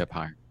and be up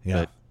higher.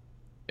 Yeah.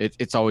 But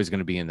it's always going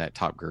to be in that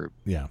top group.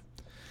 Yeah.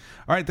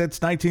 All right, that's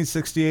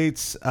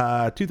 1968's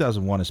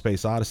 2001: A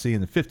Space Odyssey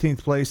in the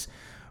 15th place.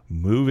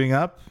 Moving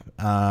up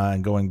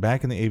and going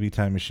back in the AV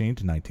time machine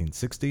to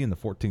 1960 in the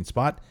 14th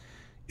spot,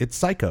 it's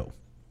Psycho.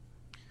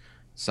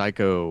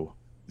 Psycho.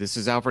 This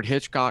is Alfred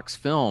Hitchcock's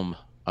film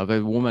of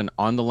a woman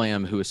on the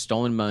lam who has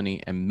stolen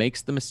money and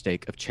makes the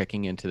mistake of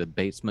checking into the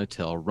Bates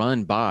Motel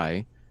run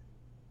by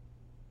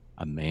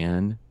a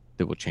man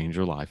that will change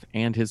her life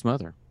and his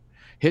mother.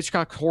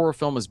 Hitchcock's horror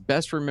film is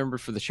best remembered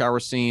for the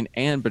shower scene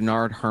and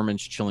Bernard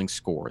Herrmann's chilling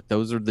score.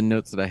 Those are the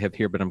notes that I have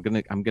here, but I'm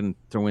gonna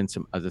throw in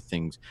some other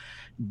things.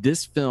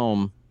 This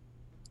film,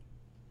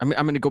 I'm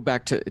gonna go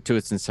back to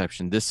its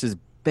inception. This is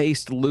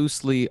based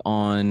loosely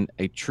on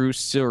a true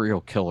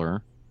serial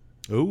killer.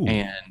 Ooh.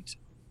 And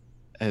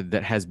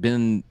that has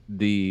been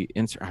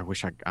I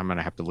wish I'm going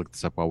to have to look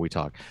this up while we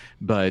talk,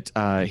 but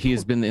he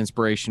has been the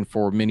inspiration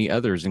for many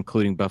others,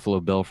 including Buffalo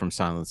Bill from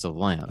Silence of the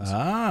Lambs.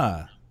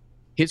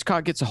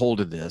 Hitchcock gets a hold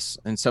of this,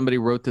 and somebody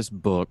wrote this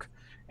book,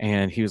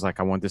 and he was like,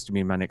 I want this to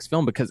be my next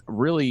film, because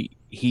really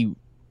he,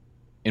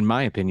 in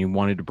my opinion,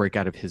 wanted to break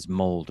out of his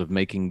mold of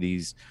making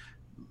these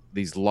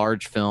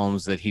large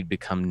films that he'd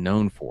become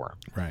known for.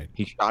 Right.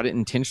 He shot it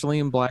intentionally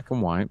in black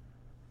and white.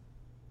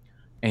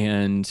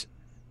 And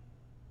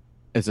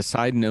as a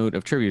side note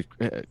of trivia,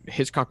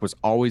 Hitchcock was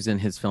always in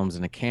his films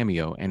in a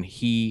cameo, and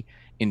he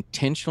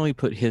intentionally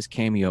put his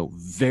cameo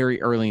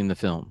very early in the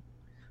film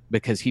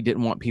because he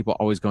didn't want people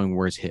always going,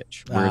 where's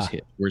Hitch? Where's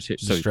Hitch? Where's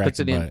Hitch? So he puts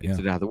it in, gets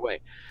it out of the way.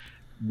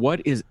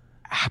 What is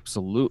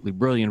absolutely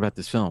brilliant about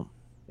this film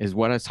is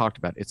what I talked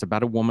about. It's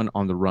about a woman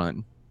on the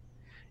run.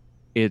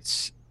 It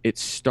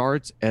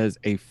starts as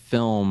a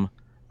film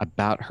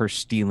about her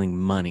stealing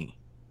money.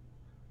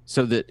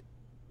 So that,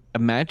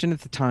 imagine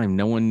at the time,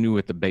 no one knew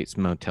what the Bates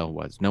Motel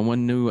was. No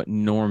one knew what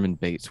Norman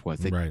Bates was.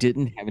 They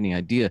didn't have any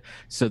idea.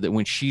 So that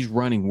when she's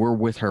running, we're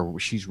with her.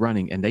 She's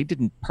running. And they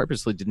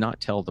purposely did not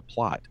tell the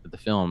plot of the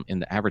film in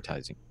the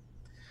advertising.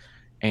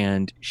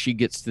 And she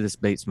gets to this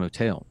Bates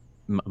Motel.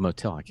 I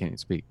can't even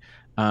speak.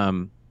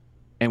 And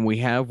we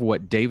have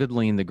what David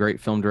Lean, the great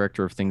film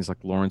director of things like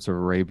Lawrence of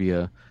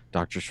Arabia,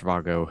 Dr.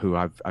 Zhivago, who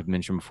I've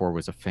mentioned before,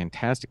 was a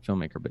fantastic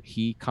filmmaker, but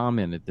he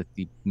commented that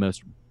the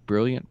most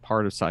brilliant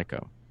part of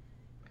Psycho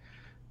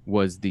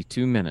was the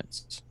 2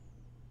 minutes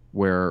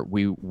where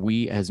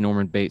we as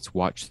Norman Bates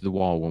watch the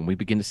wall, when we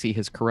begin to see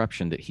his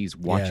corruption, that he's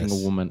watching a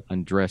woman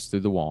undress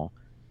through the wall,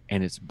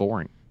 and it's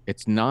boring.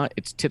 It's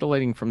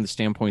titillating from the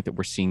standpoint that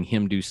we're seeing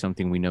him do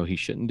something we know he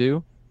shouldn't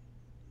do,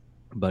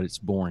 but it's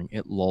boring.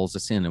 It lulls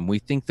us in, and we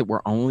think that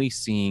we're only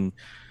seeing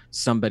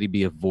somebody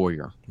be a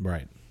voyeur.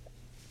 Right.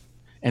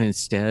 And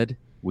instead,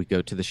 we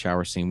go to the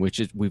shower scene, which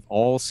is, we've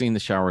all seen the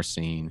shower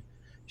scene,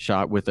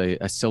 shot with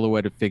a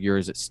silhouetted figure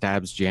as it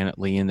stabs Janet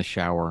Leigh in the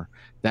shower.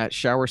 That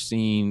shower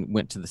scene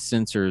went to the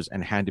censors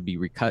and had to be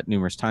recut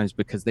numerous times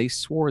because they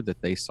swore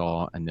that they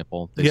saw a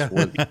nipple. They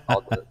swore that they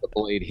saw the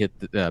blade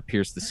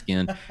pierce the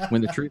skin,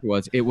 when the truth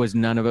was,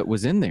 none of it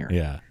was in there.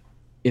 Yeah.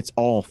 It's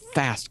all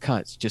fast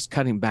cuts, just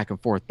cutting back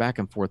and forth, back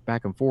and forth,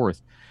 back and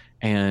forth,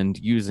 and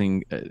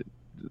using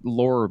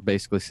lore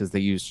basically says they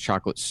use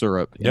chocolate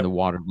syrup in the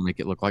water to make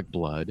it look like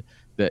blood.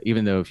 That,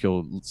 even though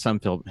some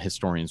film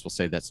historians will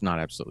say that's not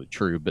absolutely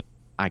true, but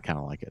I kind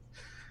of like it.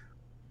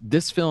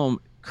 This film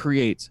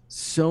creates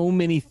so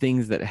many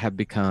things that have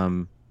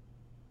become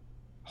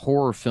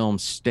horror film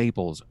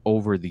staples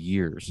over the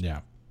years.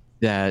 Yeah.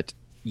 That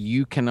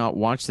you cannot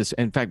watch this.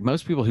 In fact,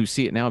 most people who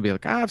see it now will be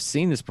like, I've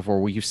seen this before.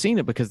 Well, you've seen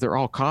it because they're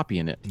all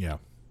copying it. Yeah.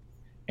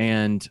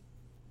 And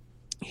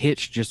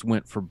Hitch just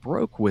went for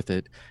broke with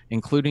it,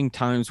 including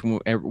times when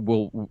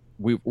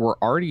we were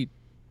already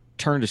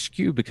turned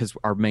askew because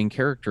our main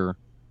character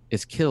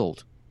is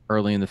killed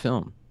early in the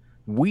film.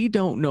 We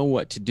don't know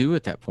what to do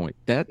at that point.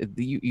 That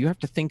you have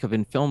to think of,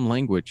 in film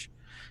language,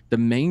 the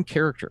main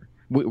character.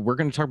 We're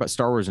going to talk about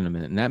Star Wars in a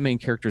minute, and that main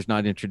character is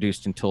not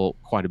introduced until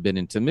quite a bit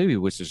into the movie,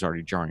 which is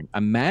already jarring.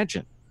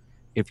 Imagine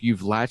if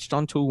you've latched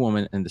onto a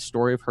woman and the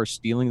story of her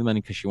stealing the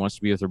money because she wants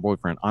to be with her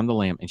boyfriend on the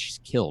lam, and she's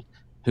killed.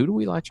 Who do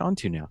we latch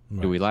onto now?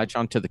 Right. Do we latch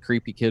onto the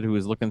creepy kid who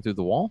is looking through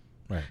the wall?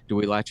 Right. Do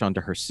we latch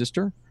onto her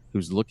sister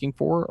who's looking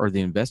for her, or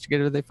the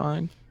investigator they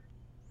find?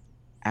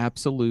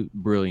 Absolute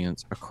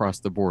brilliance across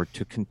the board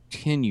to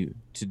continue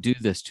to do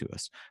this to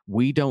us.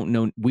 We don't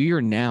know. We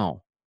are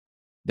now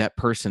that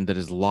person that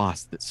is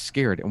lost, that's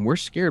scared, and we're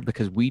scared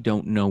because we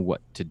don't know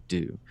what to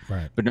do.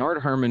 Right.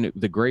 Bernard Herrmann,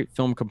 the great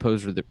film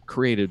composer that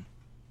created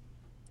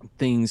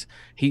things,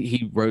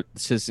 he wrote the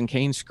Citizen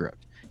Kane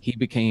script. He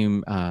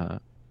became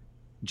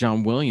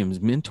John Williams'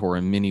 mentor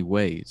in many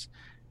ways.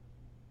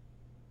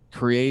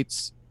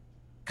 Creates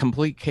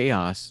complete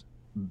chaos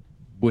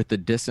with the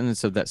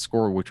dissonance of that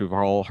score, which we've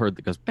all heard,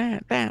 that goes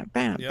bam, bam,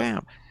 bam,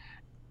 bam.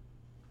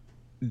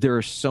 There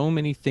are so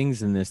many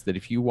things in this that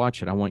if you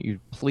watch it, I want you to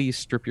please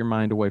strip your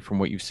mind away from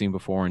what you've seen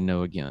before and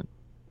know again,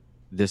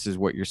 this is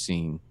what you're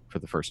seeing for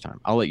the first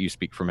time. I'll let you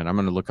speak for a minute. I'm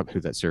going to look up who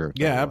that serial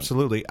killer was.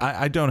 Absolutely.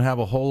 I don't have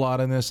a whole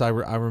lot in this. I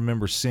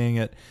remember seeing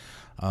it.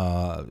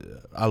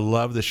 I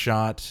love the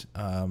shot.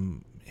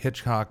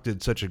 Hitchcock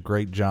did such a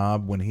great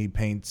job when he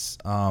paints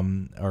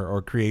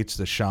or creates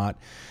the shot.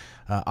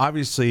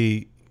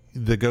 Obviously,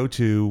 the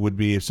go-to would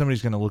be, if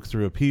somebody's going to look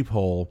through a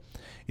peephole,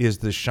 is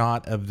the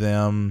shot of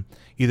them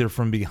either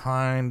from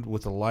behind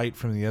with the light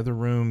from the other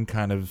room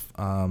kind of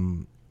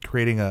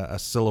creating a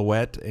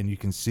silhouette, and you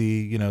can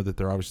see, that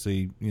they're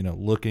obviously,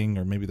 looking,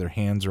 or maybe their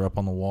hands are up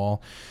on the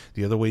wall.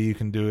 The other way you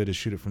can do it is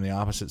shoot it from the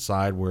opposite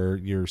side where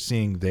you're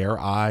seeing their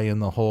eye in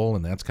the hole,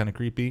 and that's kind of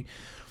creepy.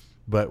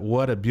 But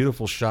what a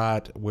beautiful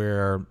shot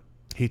where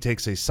he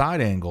takes a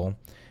side angle,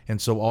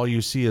 and so all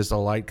you see is the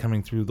light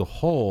coming through the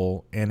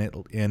hole and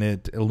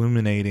it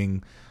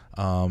illuminating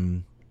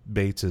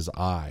Bates's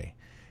eye.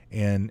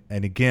 And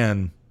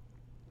again,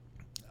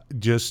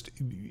 just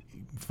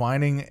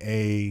finding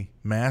a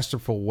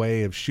masterful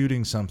way of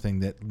shooting something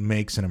that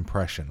makes an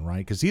impression, right?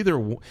 Because either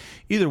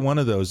one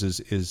of those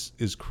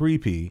is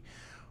creepy,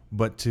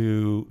 but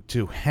to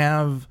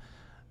have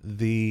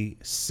the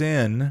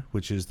sin,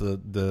 which is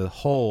the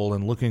hole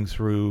and looking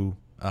through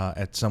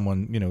at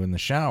someone, in the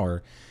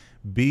shower,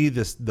 be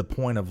the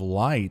point of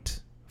light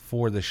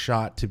for the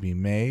shot to be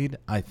made,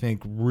 I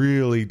think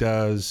really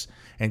does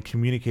and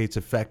communicates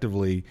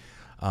effectively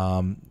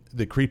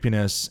the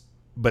creepiness,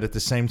 but at the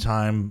same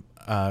time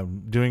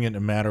doing it in a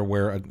matter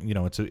where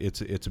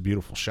it's a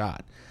beautiful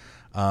shot.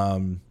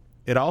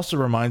 It also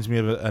reminds me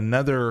of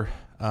another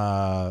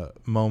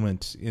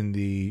moment in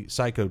the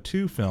Psycho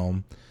 2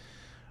 film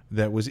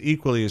that was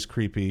equally as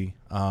creepy.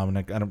 And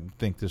I don't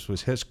think this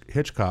was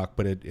Hitchcock,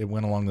 but it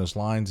went along those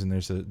lines. And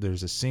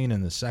there's a scene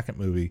in the second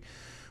movie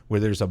where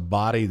there's a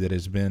body that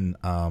has been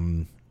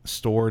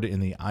stored in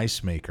the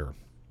ice maker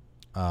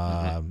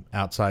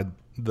outside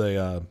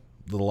the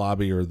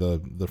lobby or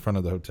the front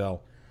of the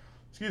hotel.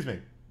 Excuse me.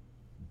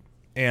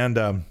 And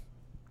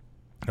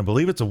I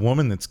believe it's a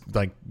woman that's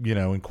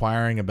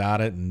inquiring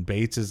about it, and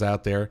Bates is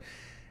out there.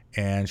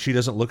 And she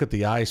doesn't look at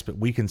the ice, but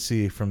we can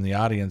see from the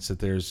audience that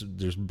there's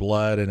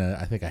blood and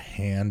I think a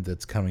hand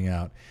that's coming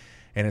out.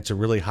 And it's a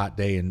really hot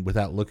day, and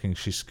without looking,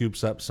 she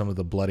scoops up some of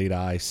the bloodied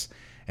ice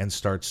and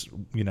starts,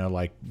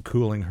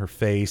 cooling her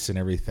face and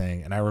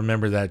everything. And I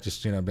remember that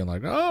just, being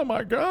like, oh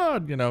my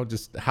God,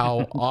 just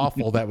how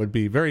awful that would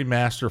be. Very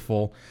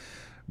masterful.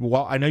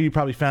 Well, I know you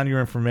probably found your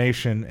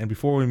information, and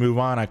before we move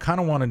on, I kind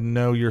of wanted to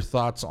know your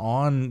thoughts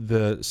on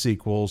the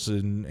sequels,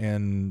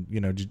 and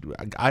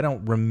I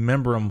don't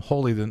remember them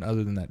wholly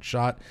other than that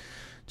shot.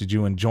 Did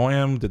you enjoy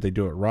them? Did they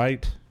do it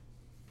right?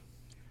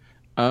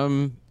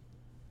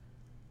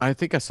 I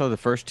think I saw the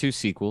first two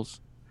sequels,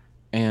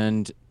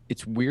 and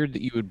it's weird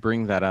that you would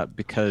bring that up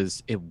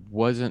because it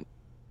wasn't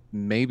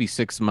maybe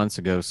 6 months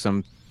ago.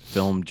 Some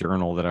film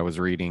journal that I was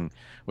reading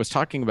was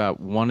talking about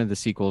one of the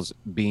sequels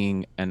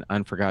being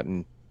a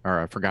forgotten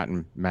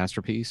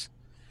masterpiece,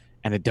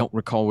 and I don't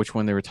recall which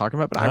one they were talking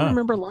about, but I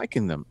remember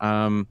liking them.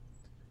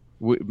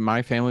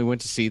 My family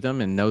went to see them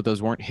and know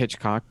those weren't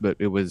Hitchcock, but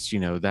it was,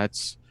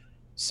 that's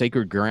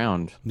sacred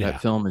ground. Yeah.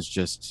 That film is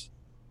just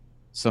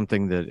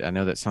something that I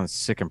know that sounds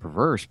sick and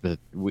perverse, but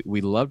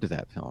we loved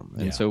that film.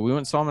 And so we went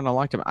and saw them, and I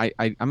liked them. I'm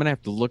going to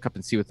have to look up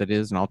and see what that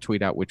is, and I'll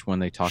tweet out which one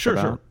they talk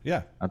about. Sure.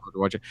 Yeah. I'd love to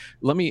watch it.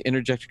 Let me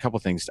interject a couple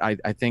things. I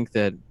think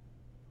that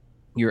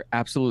you're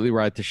absolutely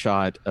right. The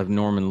shot of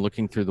Norman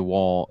looking through the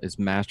wall is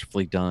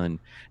masterfully done.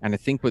 And I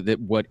think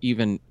what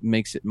even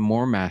makes it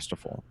more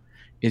masterful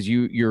is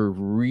you're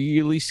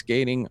really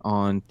skating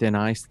on thin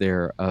ice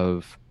there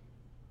of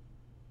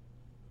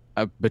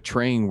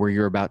betraying where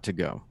you're about to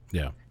go.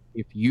 Yeah.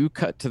 If you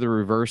cut to the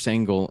reverse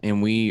angle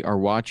and we are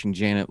watching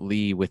Janet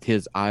Leigh with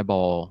his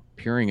eyeball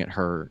peering at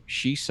her,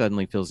 she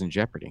suddenly feels in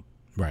jeopardy.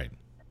 Right.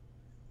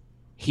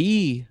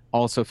 He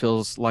also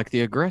feels like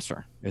the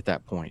aggressor at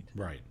that point.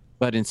 Right.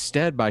 But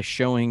instead, by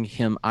showing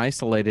him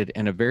isolated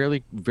in a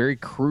very, very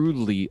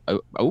crudely,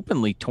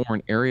 openly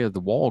torn area of the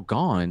wall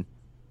gone,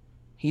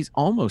 he's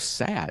almost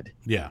sad.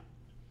 Yeah.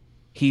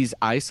 He's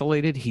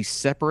isolated. He's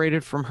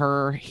separated from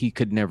her. He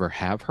could never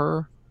have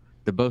her.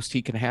 The most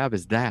he can have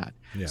is that.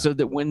 Yeah. So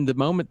that when the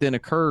moment then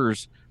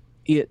occurs,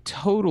 it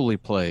totally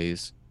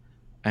plays.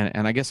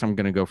 And I guess I'm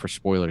going to go for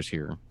spoilers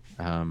here.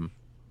 I'm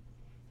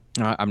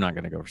not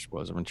going to go for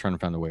spoilers. I'm trying to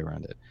find a way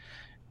around it.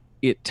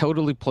 It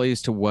totally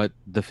plays to what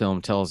the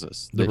film tells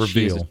us. The that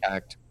she's reveal.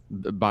 attacked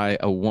by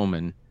a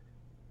woman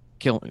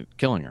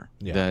killing her.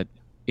 Yeah. That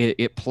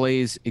it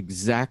plays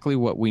exactly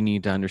what we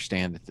need to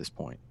understand at this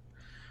point.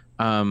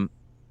 I'm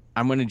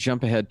going to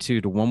jump ahead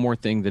to one more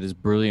thing that is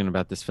brilliant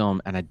about this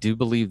film, and I do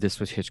believe this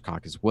was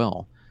Hitchcock as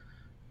well.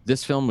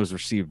 This film was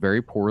received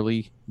very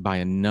poorly by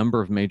a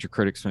number of major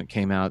critics when it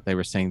came out. They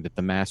were saying that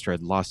the master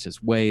had lost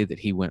his way, that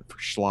he went for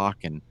schlock,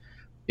 and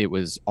it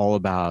was all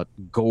about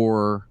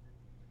gore.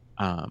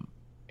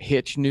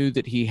 Hitch knew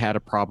that he had a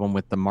problem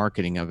with the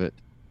marketing of it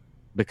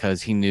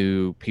because he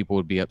knew people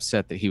would be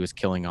upset that he was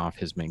killing off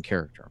his main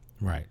character.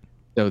 Right.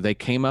 So they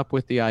came up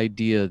with the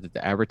idea that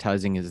the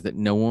advertising is that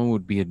no one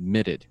would be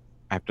admitted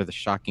after the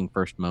shocking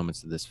first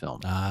moments of this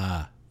film.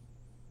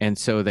 And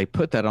so they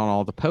put that on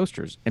all the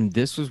posters. And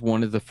this was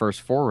one of the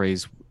first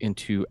forays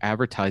into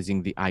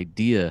advertising the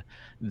idea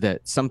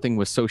that something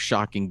was so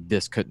shocking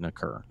this couldn't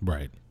occur.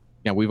 Right.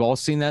 Now, we've all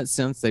seen that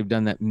since. They've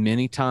done that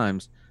many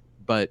times.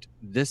 But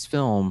this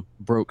film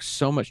broke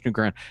so much new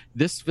ground.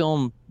 This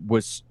film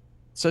was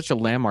such a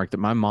landmark that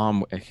my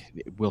mom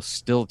will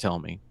still tell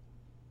me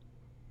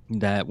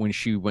that when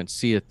she went to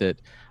see it,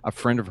 that a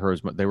friend of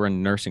hers, they were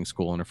in nursing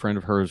school, and a friend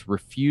of hers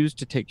refused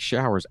to take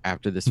showers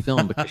after this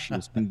film because she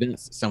was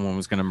convinced that someone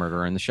was going to murder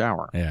her in the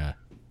shower. Yeah.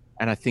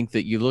 And I think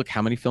that you look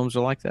how many films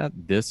are like that.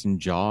 This and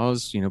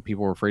Jaws,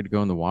 people were afraid to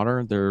go in the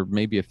water. There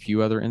may be a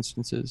few other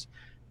instances.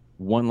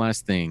 One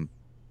last thing.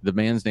 The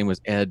man's name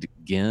was Ed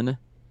Gein.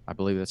 I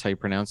believe that's how you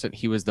pronounce it.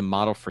 He was the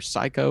model for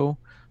Psycho,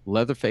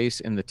 Leatherface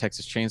in the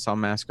Texas Chainsaw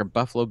Massacre,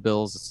 Buffalo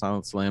Bills, The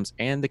Silence of the Lambs,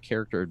 and the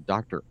character of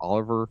Dr.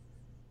 Oliver.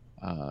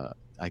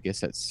 I guess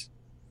that's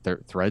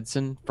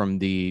Thredson from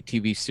the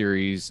TV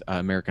series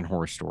American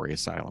Horror Story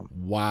Asylum.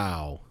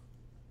 Wow.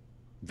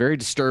 Very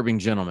disturbing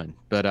gentleman,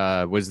 but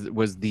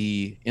was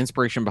the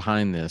inspiration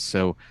behind this.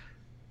 So,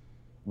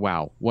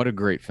 wow, what a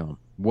great film!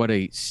 What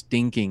a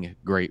stinking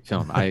great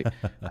film!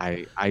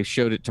 I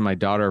showed it to my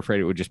daughter, afraid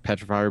it would just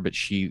petrify her, but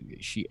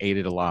she ate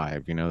it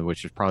alive. You know,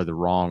 which is probably the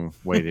wrong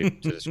way to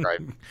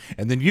describe it.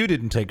 And then you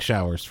didn't take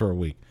showers for a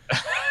week.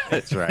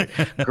 That's right.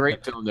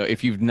 Great film, though.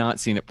 If you've not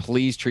seen it,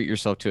 please treat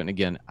yourself to it. And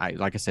again,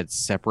 like I said,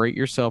 separate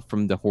yourself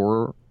from the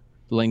horror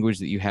language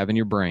that you have in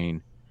your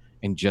brain,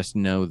 and just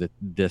know that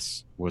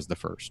this was the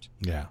first.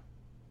 Yeah,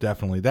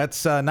 definitely.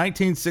 That's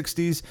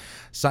 1960s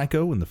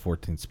Psycho in the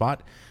 14th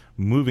spot.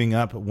 Moving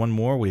up one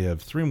more, we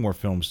have 3 more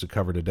films to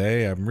cover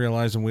today. I'm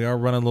realizing we are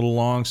running a little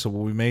long, so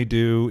what we may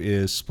do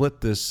is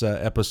split this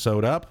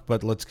episode up,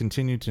 but let's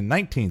continue to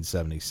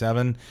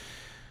 1977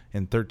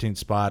 in 13th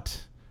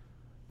spot.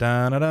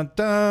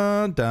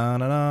 Da-da-da-da,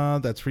 da-da-da.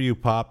 That's for you,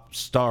 Pop.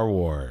 Star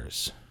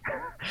Wars.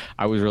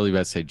 I was really about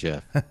to say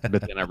Jeff,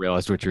 but then I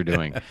realized what you're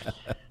doing.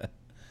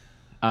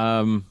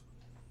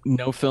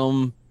 No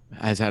film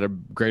has had a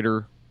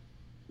greater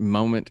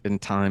moment in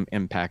time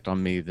impact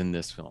on me than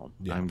this film.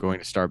 Yeah. I'm going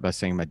to start by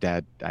saying my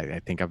dad, I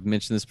think I've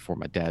mentioned this before,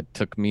 my dad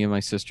took me and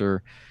my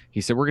sister. He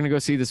said, we're going to go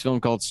see this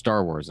film called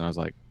Star Wars. And I was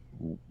like,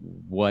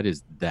 what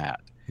is that?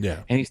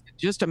 Yeah. And he said,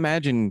 just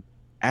imagine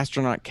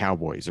astronaut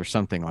cowboys or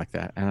something like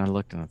that. And I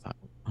looked and I thought,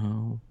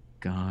 oh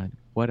God,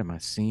 what am I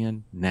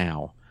seeing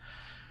now?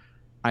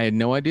 I had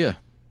no idea.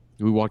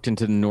 We walked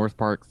into the North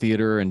Park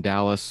Theater in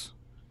Dallas,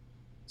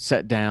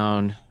 sat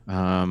down.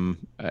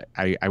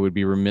 I would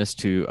be remiss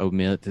to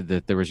omit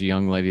that there was a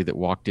young lady that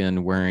walked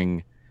in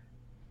wearing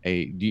do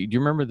you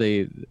remember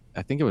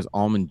I think it was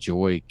Almond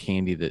Joy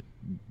candy, that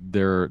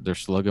their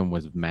slogan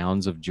was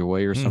Mounds of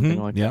Joy or something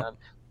like that.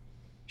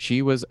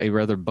 She was a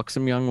rather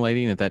buxom young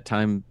lady, and at that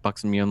time,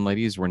 buxom young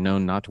ladies were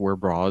known not to wear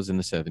bras in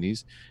the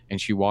 70s. And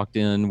she walked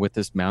in with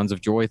this Mounds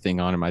of Joy thing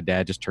on, and my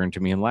dad just turned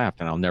to me and laughed,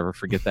 and I'll never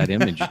forget that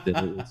image. That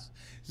it was.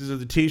 So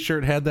the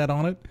T-shirt had that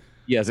on it?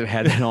 Yes, it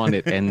had that on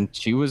it, and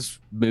she was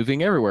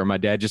moving everywhere. My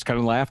dad just kind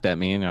of laughed at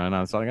me, and I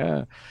was like,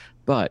 ah.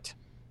 But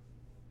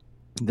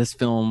this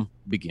film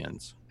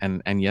begins,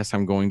 and yes,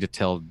 I'm going to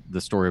tell the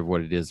story of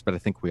what it is, but I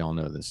think we all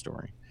know this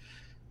story.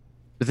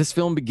 But this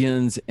film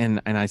begins, and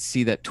I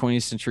see that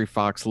 20th Century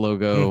Fox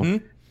logo,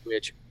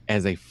 which,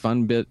 as a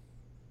fun bit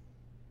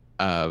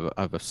of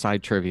a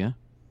side trivia,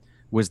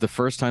 was the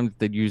first time that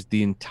they'd used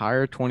the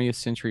entire 20th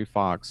Century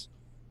Fox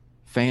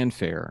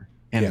fanfare.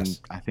 And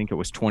I think it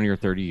was 20 or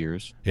 30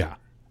 years. Yeah.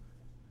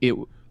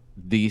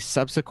 The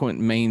subsequent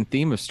main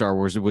theme of Star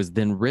Wars was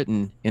then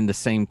written in the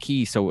same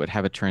key, so it would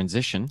have a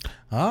transition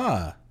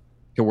to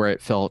where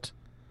it felt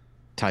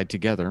tied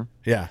together.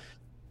 Yeah.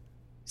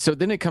 So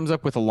then it comes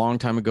up with a long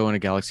time ago in a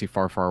galaxy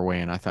far, far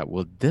away, and I thought,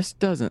 well, this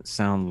doesn't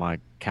sound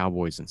like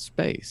cowboys in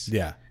space.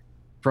 Yeah.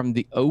 From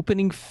the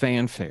opening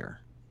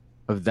fanfare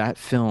of that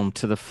film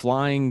to the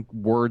flying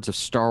words of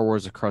Star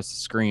Wars across the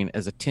screen,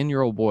 as a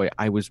 10-year-old boy,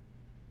 I was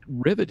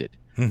riveted.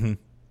 And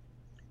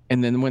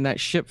then when that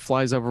ship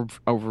flies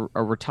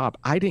over top,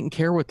 I didn't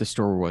care what the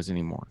story was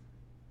anymore.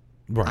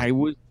 Right. I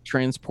was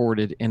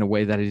transported in a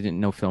way that I didn't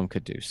know film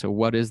could do. So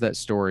what is that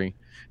story?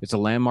 It's a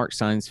landmark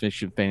science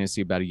fiction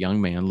fantasy about a young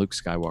man, Luke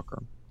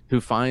Skywalker,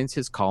 who finds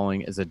his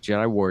calling as a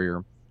Jedi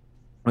warrior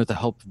with the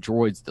help of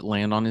droids that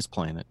land on his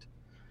planet,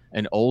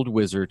 an old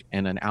wizard,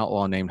 and an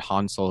outlaw named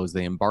Han Solo, as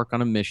they embark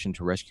on a mission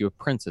to rescue a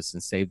princess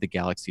and save the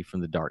galaxy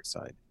from the dark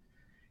side.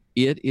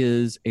 It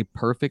is a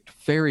perfect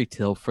fairy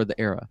tale for the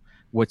era.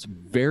 What's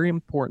very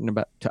important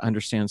to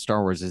understand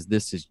Star Wars is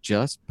this is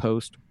just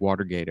post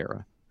Watergate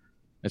era.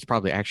 It's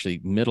probably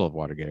actually middle of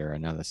Watergate era,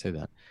 now that I say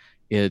that.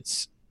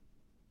 It's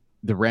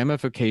the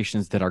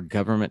ramifications that our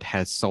government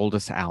has sold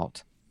us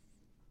out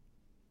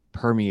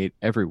permeate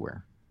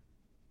everywhere.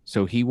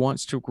 So he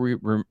wants to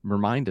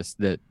remind us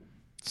that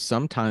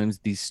sometimes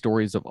these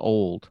stories of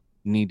old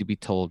need to be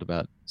told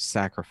about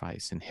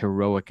sacrifice and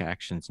heroic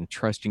actions and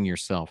trusting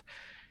yourself.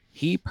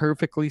 He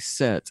perfectly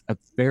sets a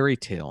fairy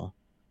tale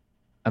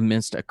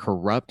amidst a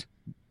corrupt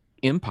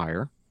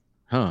empire.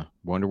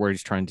 Wonder where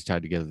he's trying to tie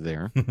together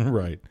there.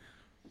 Right.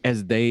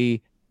 As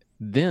they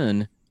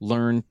then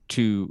learn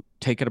to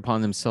take it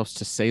upon themselves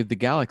to save the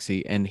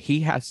galaxy, and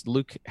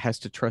Luke has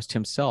to trust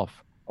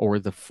himself, or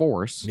the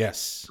Force,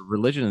 yes, the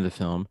religion of the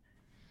film,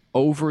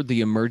 over the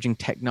emerging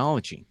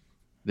technology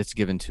that's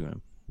given to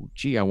him.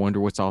 Gee, I wonder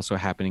what's also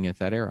happening at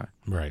that era.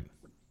 Right.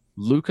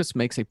 Lucas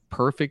makes a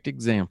perfect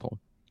example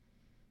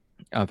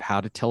of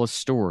how to tell a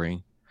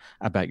story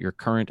about your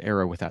current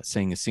era without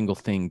saying a single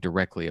thing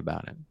directly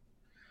about it.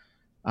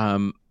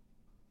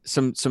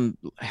 Some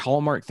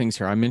hallmark things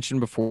here. I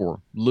mentioned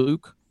before,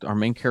 Luke, our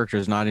main character,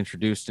 is not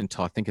introduced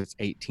until I think it's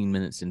 18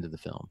 minutes into the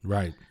film.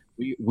 Right.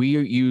 We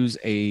use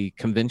a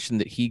convention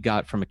that he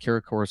got from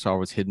Akira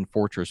Kurosawa's Hidden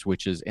Fortress,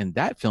 which is, in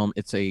that film,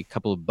 it's a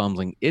couple of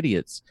bumbling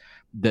idiots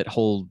that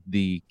hold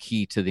the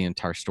key to the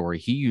entire story.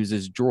 He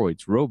uses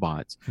droids,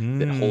 robots,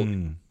 that hold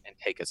and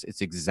take us.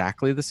 It's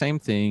exactly the same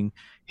thing.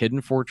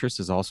 Hidden Fortress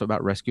is also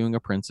about rescuing a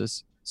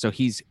princess. So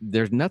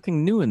there's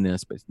nothing new in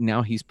this, but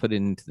now he's put it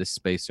into the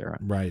space era.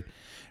 Right.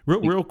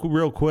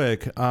 Real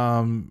quick,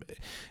 because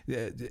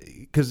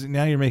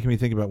now you're making me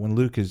think about when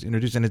Luke is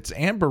introduced, and it's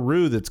Amber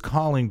Rue that's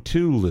calling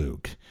to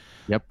Luke.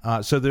 Yep.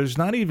 So there's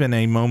not even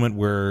a moment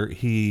where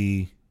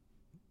he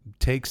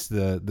takes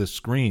the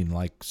screen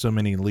like so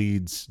many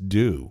leads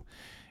do.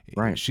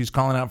 Right. She's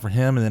calling out for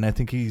him, and then I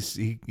think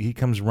he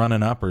comes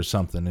running up or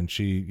something, and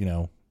she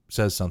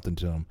says something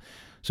to him.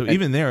 So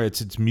even there,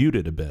 it's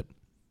muted a bit.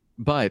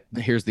 But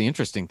here's the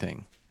interesting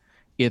thing.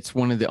 It's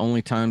one of the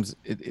only times.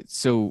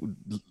 So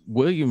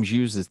Williams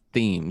uses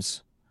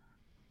themes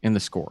in the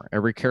score.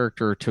 Every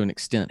character, to an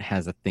extent,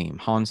 has a theme.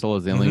 Han Solo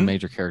is the only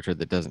major character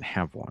that doesn't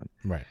have one.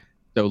 Right.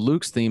 So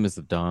Luke's theme is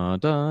the da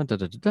da da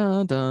da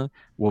da da.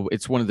 Well,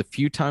 it's one of the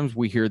few times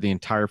we hear the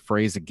entire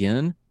phrase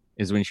again.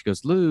 Is when she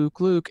goes, Luke,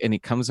 Luke, and he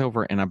comes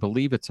over, and I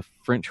believe it's a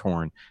French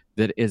horn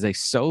that is a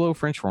solo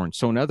French horn.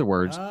 So in other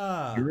words,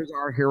 here's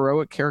our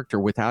heroic character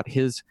without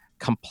his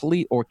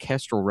complete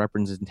orchestral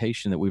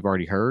representation that we've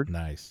already heard.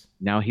 Nice.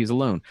 Now he's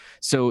alone.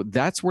 So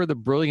that's where the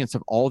brilliance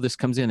of all this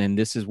comes in. And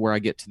this is where I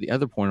get to the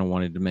other point I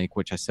wanted to make,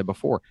 which I said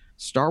before.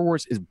 Star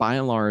Wars is by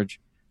and large,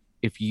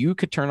 if you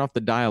could turn off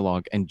the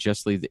dialogue and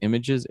just leave the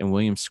images and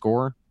Williams'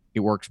 score,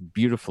 it works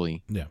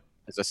beautifully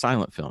as a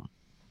silent film.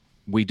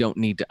 We don't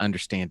need to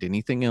understand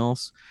anything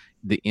else.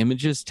 The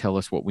images tell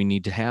us what we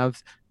need to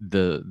have.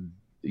 They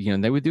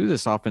would do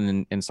this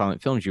often in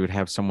silent films. You would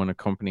have someone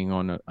accompanying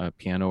on a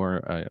piano or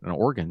an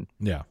organ.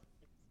 Yeah.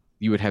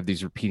 You would have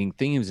these repeating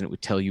themes, and it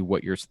would tell you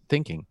what you're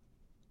thinking.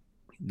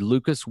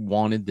 Lucas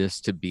wanted this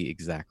to be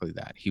exactly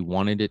that. He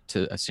wanted it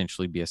to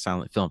essentially be a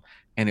silent film,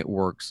 and it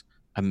works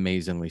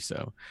amazingly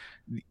so.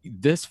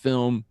 This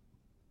film,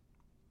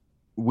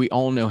 we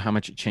all know how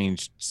much it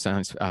changed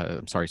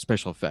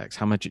special effects,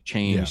 how much it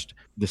changed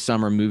the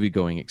summer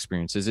movie-going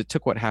experiences. It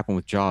took what happened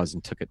with Jaws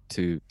and took it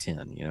to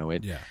 10.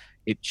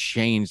 It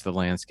changed the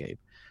landscape.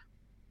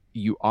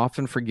 You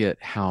often forget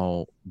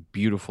how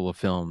beautiful a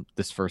film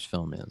this first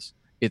film is.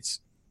 It's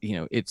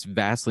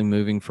vastly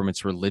moving from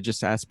its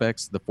religious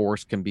aspects. The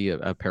Force can be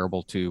a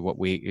parable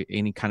to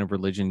any kind of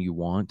religion you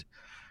want.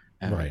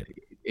 Right.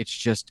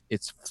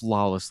 It's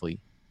flawlessly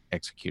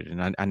executed.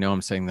 And I know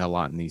I'm saying that a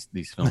lot in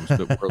these films,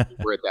 but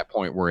we're at that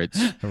point where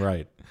it's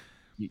right.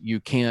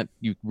 You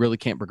really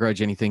can't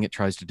begrudge anything it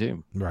tries to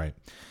do. Right.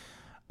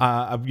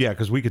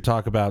 Because we could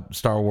talk about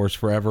Star Wars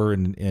forever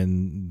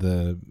and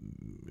the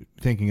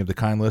thinking of the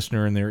kind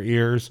listener in their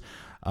ears.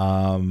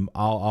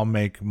 I'll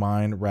make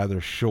mine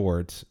rather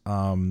short.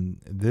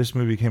 This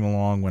movie came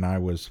along when I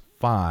was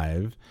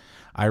 5.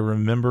 I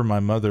remember my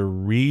mother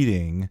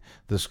reading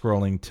the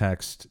scrolling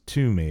text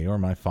to me, or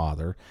my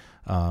father,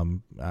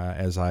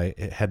 as I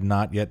had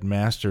not yet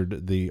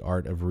mastered the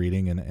art of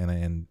reading,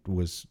 and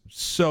was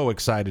so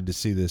excited to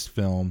see this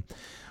film.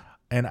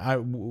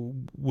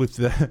 And with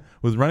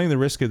running the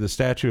risk of the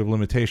statute of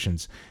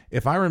limitations,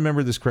 if I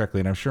remember this correctly,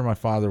 and I'm sure my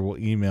father will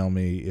email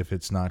me if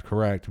it's not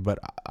correct, but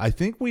I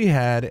think we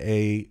had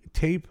a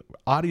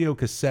audio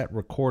cassette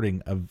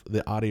recording of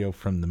the audio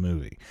from the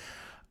movie.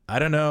 I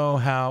don't know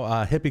how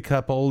a hippie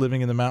couple living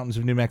in the mountains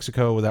of New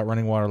Mexico without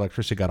running water,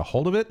 electricity got a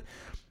hold of it,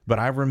 but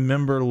I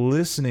remember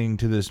listening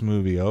to this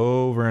movie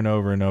over and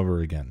over and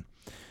over again,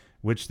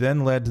 which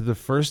then led to the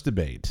first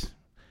debate: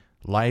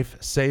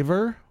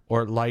 lifesaver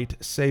or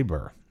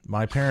lightsaber.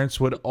 My parents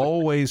would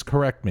always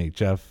correct me,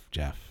 Jeff,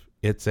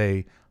 it's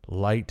a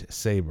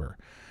lightsaber.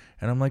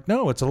 And I'm like,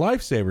 no, it's a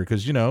lifesaver,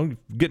 because,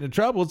 get in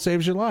trouble, it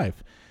saves your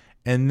life.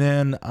 And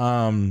then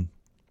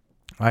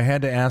I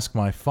had to ask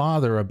my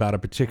father about a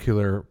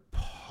particular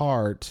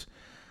part.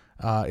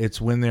 It's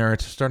when they're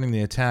starting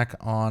the attack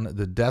on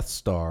the Death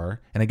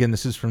Star. And again,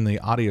 this is from the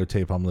audio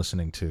tape I'm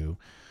listening to.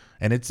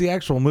 And it's the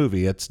actual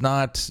movie. It's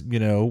not,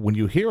 when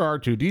you hear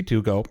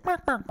R2-D2 go,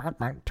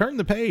 turn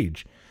the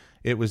page.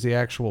 It was the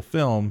actual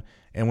film.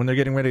 And when they're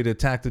getting ready to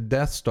attack the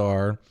Death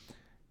Star,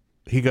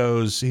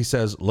 he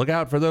says, look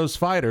out for those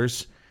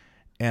fighters.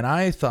 And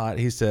I thought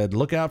he said,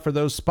 look out for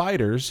those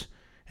spiders.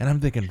 And I'm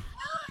thinking,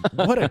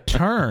 what a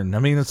turn. I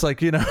mean, it's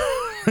like,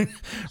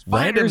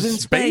 random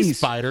space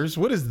fighters.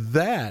 What is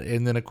that?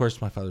 And then, of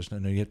course, my father's,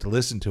 no, you have to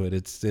listen to it.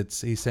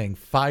 He's saying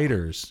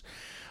fighters.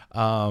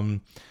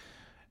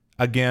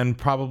 Again,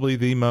 probably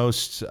the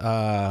most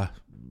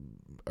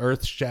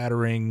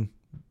earth-shattering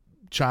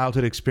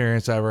childhood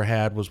experience I ever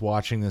had was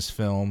watching this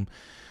film.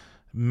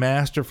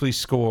 Masterfully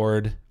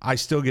scored. I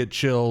still get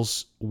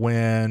chills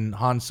when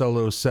Han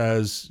Solo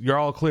says, you're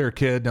all clear,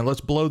 kid. Now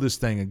let's blow this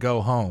thing and go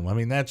home. I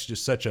mean, that's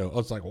just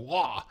it's like,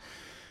 wow.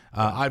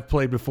 I've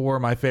played before.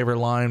 My favorite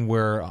line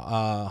where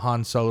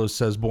Han Solo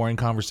says, boring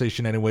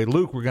conversation anyway.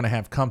 Luke, we're going to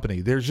have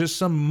company. There's just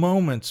some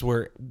moments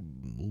where,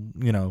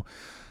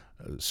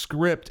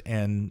 script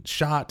and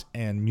shot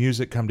and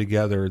music come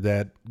together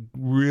that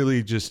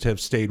really just have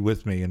stayed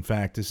with me. In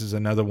fact, this is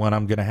another one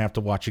I'm going to have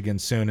to watch again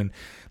soon. And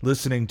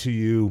listening to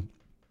you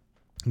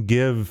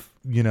give,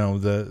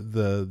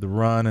 the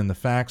run and the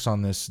facts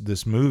on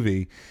this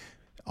movie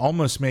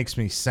almost makes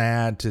me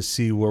sad to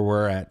see where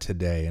we're at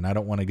today. And I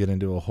don't want to get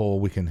into a whole,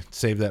 we can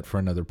save that for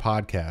another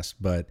podcast,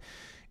 but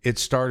it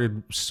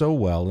started so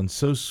well and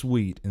so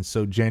sweet and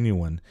so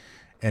genuine.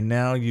 And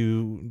now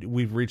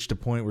we've reached a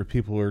point where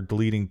people are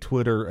deleting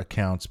Twitter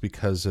accounts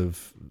because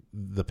of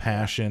the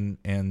passion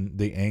and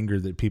the anger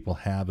that people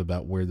have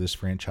about where this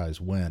franchise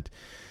went.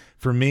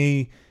 For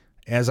me,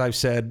 as I've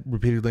said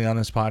repeatedly on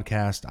this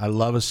podcast, I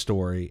love a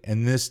story,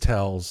 and this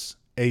tells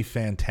a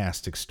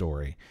fantastic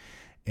story.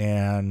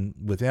 And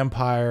with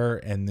Empire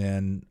and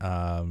then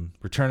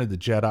Return of the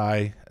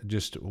Jedi,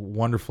 just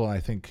wonderful. I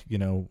think,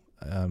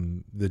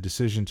 the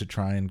decision to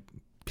try and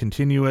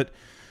continue it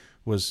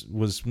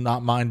was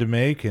not mine to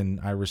make, and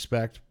I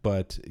respect.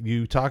 But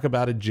you talk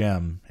about a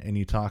gem, and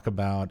you talk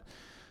about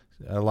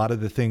a lot of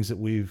the things that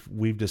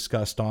we've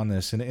discussed on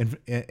this, and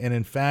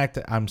in fact,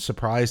 I'm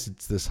surprised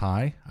it's this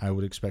high. I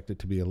would expect it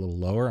to be a little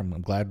lower.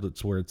 I'm glad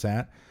it's where it's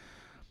at.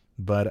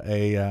 But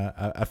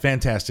a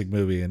fantastic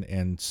movie,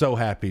 and so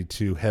happy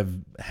to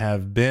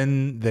have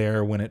been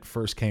there when it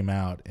first came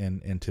out,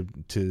 and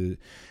to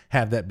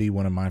have that be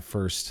one of my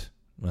first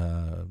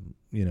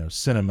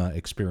cinema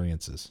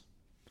experiences.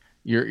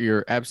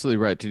 You're absolutely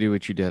right to do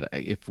what you did.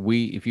 If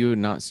you had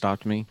not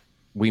stopped me,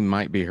 we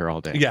might be here all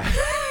day. Yeah.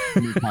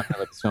 Talking about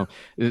this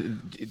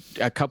film.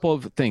 A couple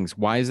of things.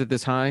 Why is it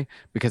this high?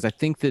 Because I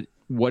think that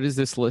what is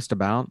this list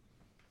about?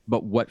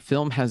 But what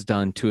film has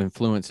done to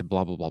influence it,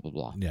 blah, blah, blah, blah,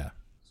 blah. Yeah.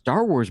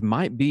 Star Wars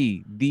might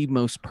be the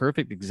most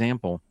perfect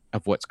example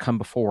of what's come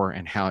before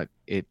and how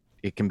it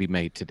can be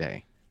made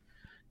today.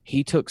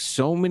 He took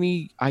so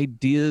many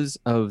ideas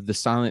of the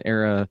silent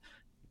era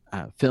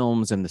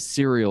films and the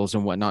serials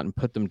and whatnot and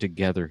put them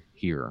together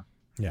here.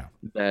 Yeah.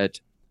 That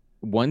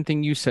one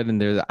thing you said in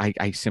there that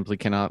I simply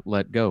cannot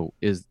let go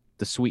is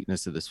the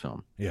sweetness of this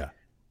film. Yeah.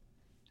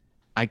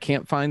 I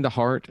can't find the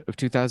heart of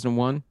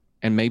 2001,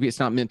 and maybe it's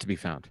not meant to be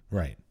found.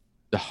 Right.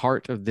 The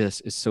heart of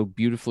this is so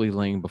beautifully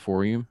laying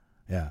before you.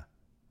 Yeah.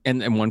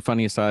 And one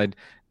funny aside,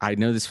 I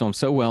know this film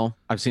so well.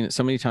 I've seen it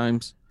so many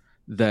times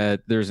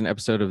that there's an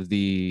episode of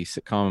the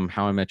sitcom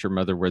How I Met Your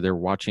Mother where they're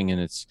watching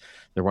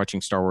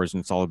Star Wars,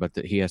 and it's all about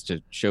that he has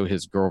to show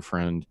his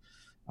girlfriend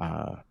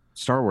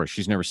Star Wars.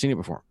 She's never seen it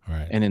before.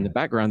 Right. And in the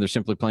background, they're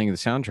simply playing the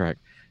soundtrack.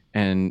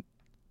 And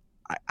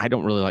I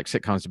don't really like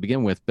sitcoms to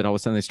begin with, but all of a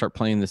sudden they start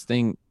playing this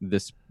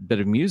bit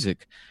of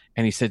music.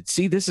 And he said,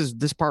 see, this is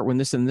this part when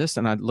this and this.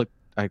 And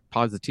I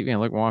paused the TV and I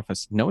looked at my wife and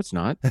said, no, it's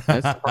not. That's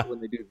the part when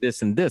they do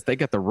this and this. They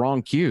got the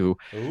wrong cue.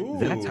 Ooh.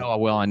 That's how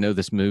well I know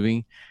this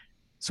movie.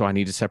 So I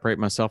need to separate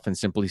myself and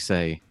simply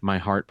say my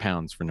heart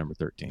pounds for number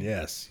 13.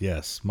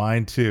 Yes.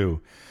 Mine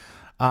too.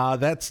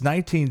 That's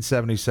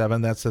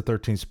 1977. That's the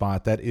 13th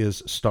spot. That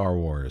is Star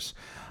Wars.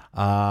 We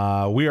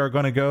are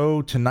going to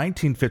go to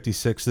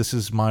 1956. This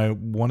is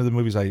one of the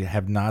movies I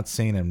have not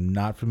seen and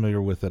not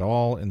familiar with at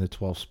all, in the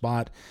 12th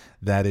spot.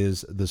 That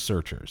is The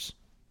Searchers.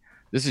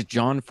 This is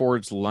John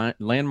Ford's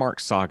landmark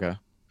saga.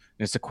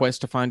 And it's a quest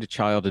to find a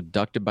child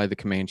abducted by the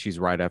Comanches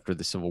right after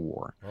the Civil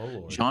War. Oh,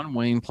 Lord. John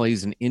Wayne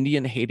plays an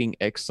Indian-hating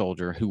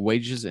ex-soldier who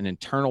wages an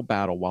internal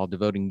battle while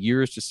devoting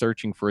years to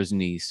searching for his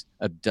niece,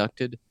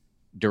 abducted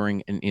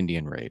during an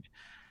Indian raid.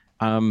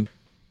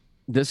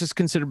 This is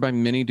considered by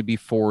many to be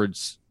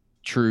Ford's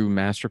true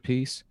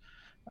masterpiece.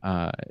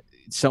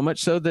 So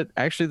much so that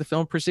actually the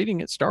film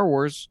preceding it, Star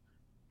Wars,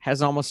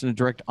 has almost a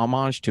direct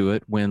homage to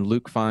it when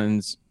Luke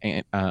finds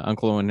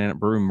Uncle and Aunt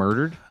Beru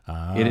murdered.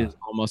 It is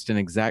almost an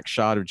exact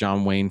shot of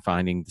John Wayne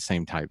finding the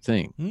same type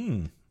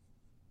thing.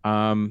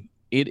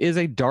 It is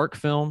a dark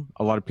film.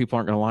 A lot of people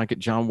aren't going to like it.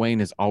 John Wayne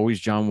is always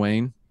John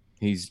Wayne.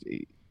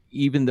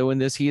 Even though in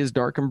this he is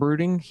dark and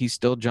brooding, he's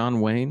still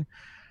John Wayne.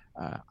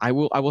 I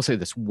will say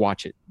this: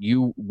 watch it.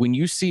 When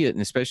you see it,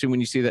 and especially when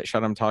you see that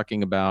shot I'm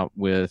talking about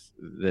with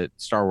that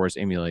Star Wars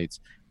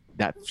emulates,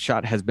 that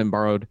shot has been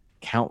borrowed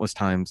countless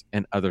times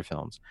in other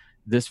films.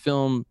 This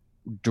film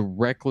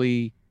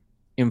directly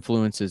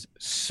influences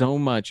so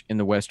much in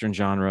the Western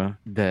genre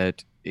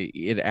that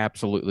it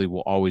absolutely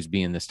will always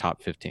be in this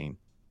top 15.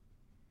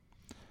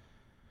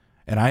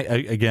 And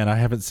I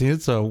haven't seen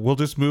it, so we'll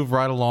just move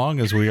right along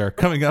as we are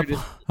coming up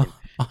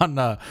on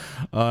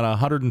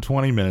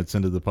 120 minutes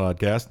into the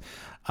podcast.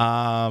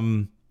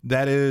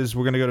 That is,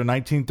 we're going to go to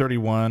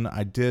 1931.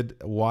 I did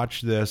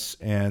watch this,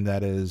 and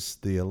that is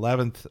the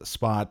 11th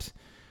spot,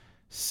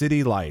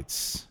 City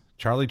Lights.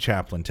 Charlie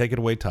Chaplin. Take it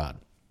away, Todd.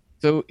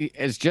 So,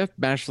 as Jeff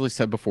masterfully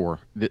said before,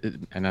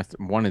 and I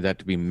wanted that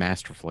to be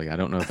masterfully, I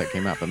don't know if that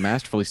came out, but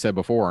masterfully said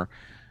before,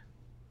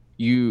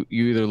 you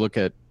either look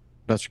at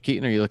Buster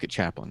Keaton or you look at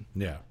Chaplin.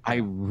 Yeah. I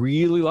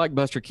really like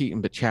Buster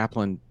Keaton, but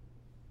Chaplin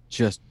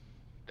just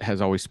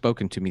has always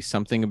spoken to me.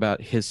 Something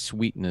about his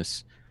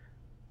sweetness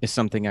is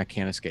something I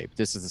can't escape.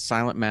 This is a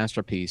silent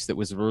masterpiece that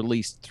was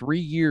released 3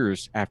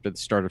 years after the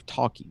start of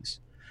talkies.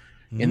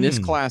 In this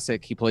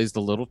classic, he plays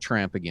the little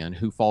tramp again,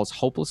 who falls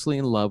hopelessly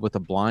in love with a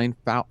blind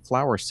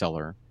flower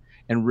seller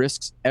and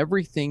risks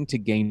everything to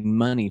gain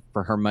money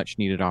for her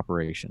much-needed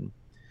operation.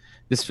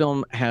 This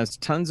film has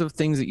tons of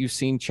things that you've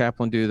seen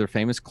Chaplin do. There are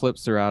famous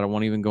clips throughout. I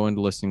won't even go into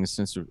listening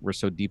since we're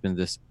so deep in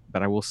this,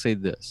 but I will say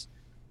this.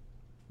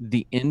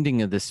 The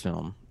ending of this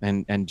film,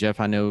 and Jeff,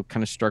 I know,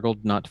 kind of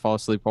struggled not to fall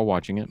asleep while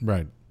watching it.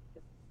 Right.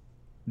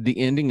 the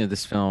ending of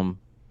this film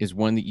is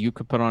one that you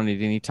could put on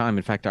at any time.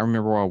 In fact, I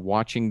remember while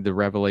watching the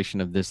revelation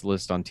of this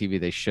list on TV,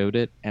 they showed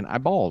it, and I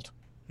bawled.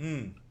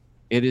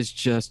 It is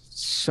just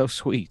so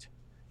sweet.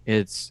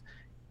 It's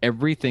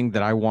everything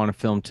that I want a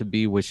film to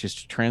be, which is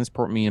to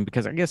transport me in,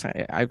 because I guess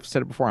I've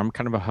said it before, I'm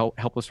kind of a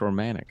helpless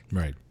romantic.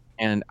 Right.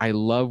 And I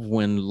love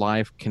when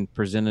life can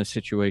present a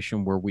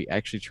situation where we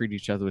actually treat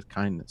each other with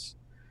kindness.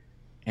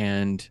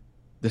 And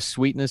the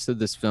sweetness of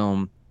this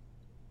film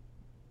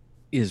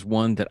is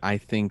one that I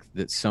think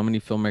that so many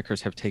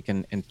filmmakers have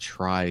taken and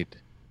tried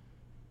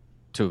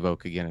to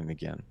evoke again and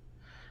again.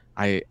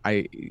 I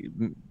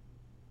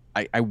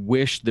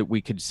wish that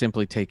we could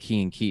simply take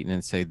he and Keaton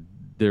and say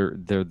they're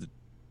the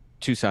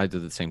two sides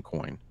of the same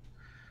coin,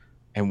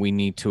 and we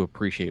need to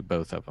appreciate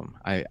both of them.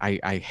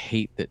 I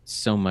hate that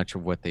so much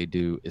of what they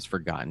do is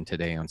forgotten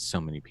today on so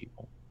many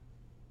people.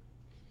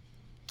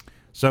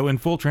 So in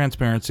full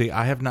transparency,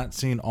 I have not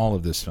seen all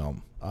of this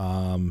film.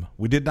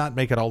 We did not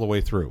make it all the way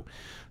through.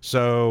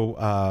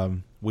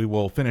 So we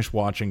will finish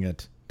watching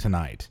it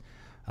tonight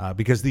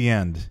because the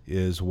end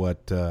is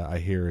what I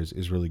hear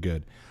is really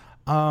good.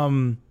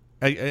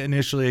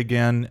 Initially,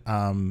 again,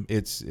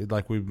 it's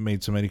like we've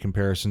made so many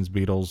comparisons: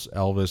 Beatles,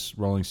 Elvis,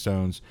 Rolling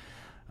Stones.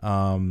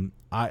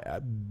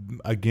 I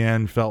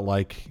again felt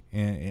like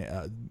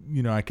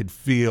I could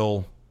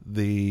feel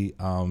the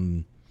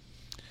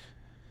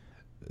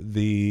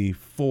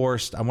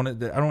forced. I don't want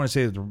to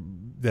say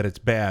that it's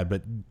bad,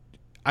 but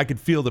I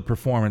could feel the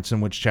performance in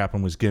which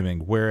Chaplin was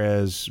giving.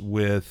 Whereas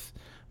with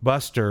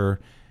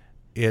Buster,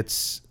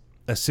 it's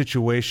a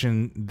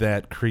situation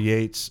that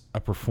creates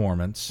a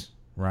performance.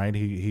 Right,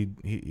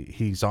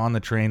 he's on the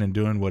train and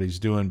doing what he's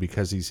doing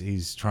because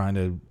he's trying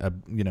to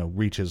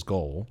reach his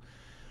goal.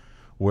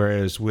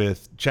 Whereas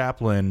with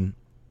Chaplin,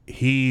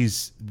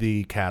 he's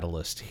the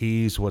catalyst.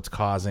 He's what's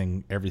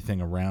causing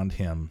everything around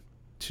him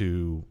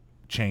to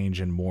change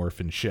and morph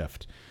and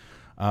shift.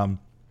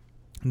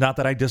 Not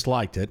that I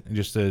disliked it,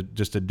 just a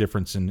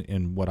difference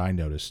in what I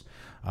noticed.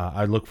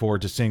 I look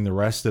forward to seeing the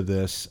rest of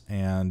this,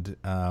 and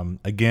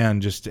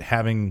again, just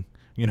having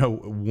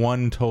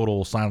one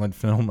total silent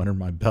film under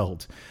my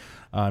belt.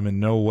 I'm in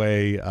no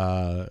way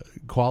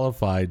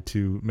qualified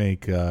to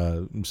make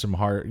some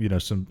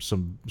hard,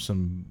 some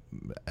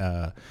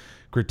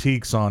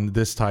critiques on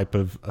this type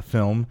of a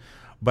film,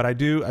 but I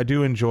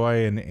do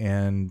enjoy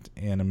and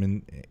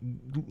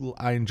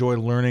I enjoy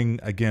learning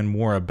again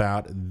more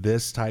about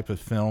this type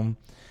of film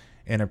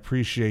and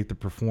appreciate the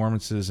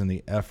performances and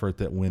the effort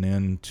that went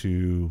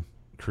into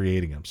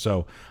creating them.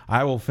 So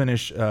I will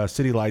finish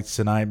City Lights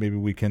tonight. Maybe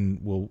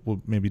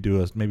we'll maybe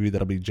maybe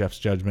that'll be Jeff's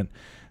judgment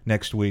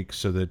next week,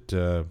 so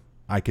that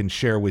I can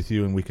share with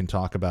you and we can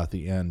talk about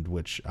the end,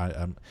 which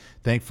I'm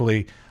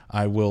thankfully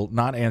I will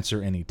not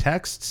answer any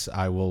texts.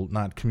 I will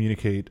not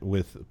communicate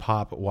with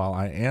Pop while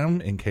I am,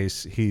 in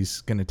case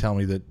he's going to tell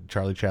me that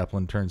Charlie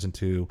Chaplin turns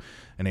into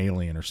an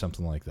alien or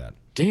something like that.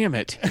 Damn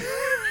it.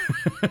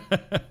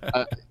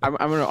 I'm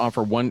going to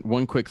offer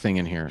one quick thing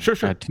in here. Sure.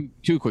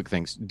 Two quick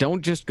things.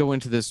 Don't just go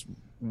into this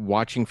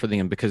watching for the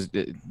end, because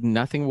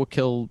nothing will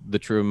kill the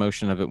true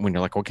emotion of it when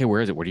you're like, okay,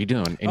 where is it? What are you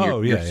doing?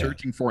 And you're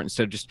searching for it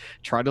instead of just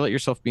try to let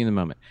yourself be in the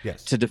moment.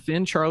 Yes. To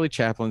defend Charlie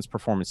Chaplin's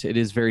performance, it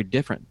is very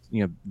different.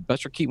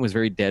 Buster Keaton was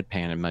very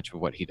deadpan in much of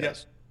what he does.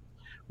 Yes.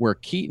 Where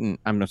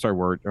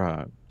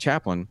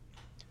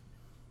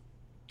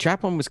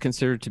Chaplin was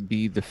considered to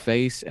be the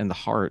face and the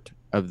heart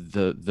of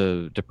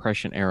the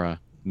Depression era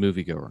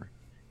moviegoer.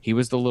 He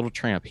was the little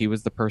tramp. He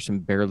was the person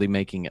barely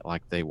making it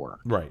like they were.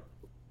 Right.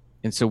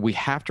 And so we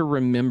have to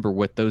remember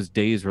what those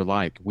days were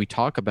like. We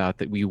talk about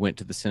that we went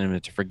to the cinema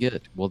to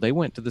forget. Well, they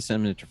went to the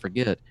cinema to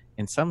forget,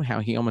 and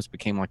somehow he almost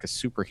became like a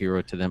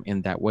superhero to them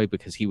in that way,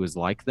 because he was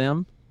like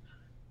them.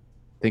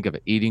 Think of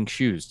it, eating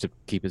shoes to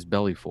keep his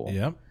belly full.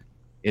 Yep.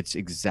 It's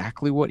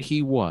exactly what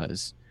he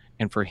was.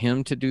 And for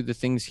him to do the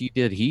things he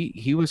did,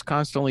 he was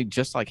constantly,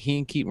 just like he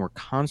and Keaton were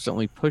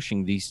constantly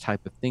pushing these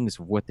type of things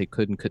of what they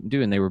could and couldn't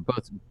do. And they were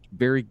both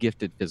very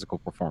gifted physical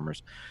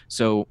performers.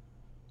 So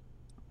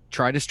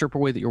try to strip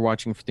away that you're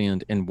watching for the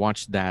end and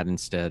watch that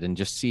instead, and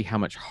just see how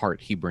much heart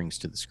he brings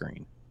to the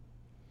screen.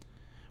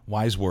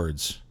 Wise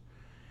words.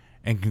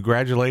 And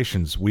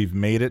congratulations, we've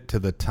made it to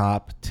the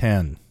top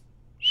 10.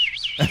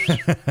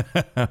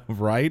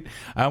 Right?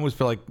 I almost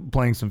feel like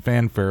playing some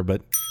fanfare,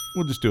 but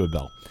we'll just do a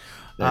bell.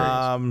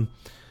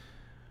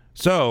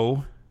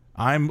 So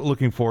I'm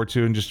looking forward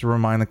to, and just to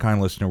remind the kind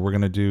listener, we're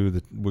gonna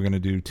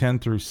do 10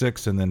 through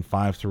 6 and then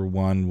 5 through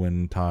 1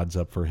 when Todd's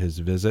up for his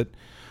visit.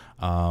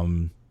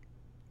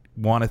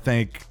 Want to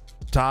thank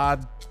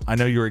Todd. I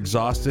know you're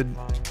exhausted.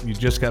 You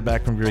just got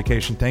back from your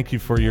vacation. Thank you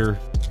for your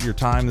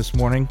time this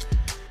morning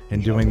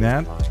in doing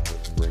that.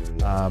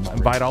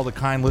 Invite all the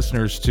kind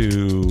listeners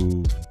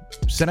to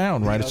sit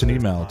down, write us an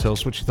email, tell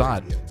us what you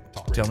thought.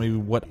 Tell me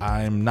what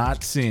I'm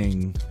not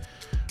seeing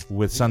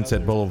with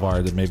Sunset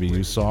Boulevard that maybe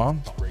you saw.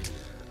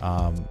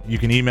 You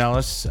can email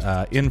us,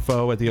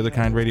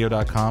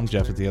 info@theotherkindradio.com,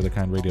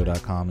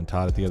 Jeff@theotherkindradio.com, and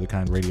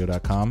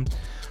Todd@theotherkindradio.com.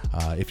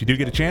 If you do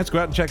get a chance, go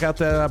out and check out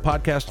the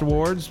podcast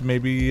awards.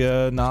 Maybe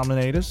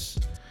nominate us.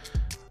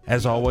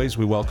 As always,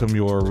 we welcome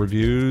your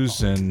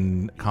reviews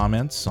and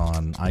comments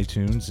on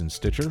iTunes and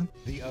Stitcher.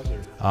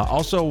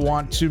 Also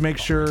want to make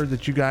sure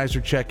that you guys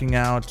are checking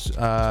out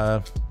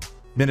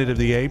Minute of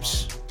the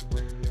Apes.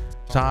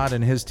 Todd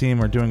and his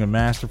team are doing a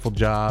masterful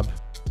job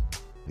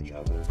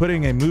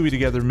putting a movie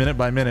together minute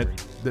by minute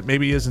that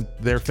maybe isn't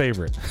their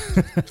favorite.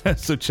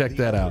 So check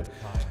that out.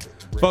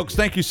 Folks,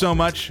 thank you so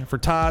much. For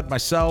Todd,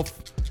 myself,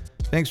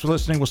 thanks for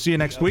listening. We'll see you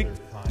next week.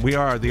 We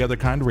are The Other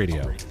Kind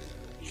Radio.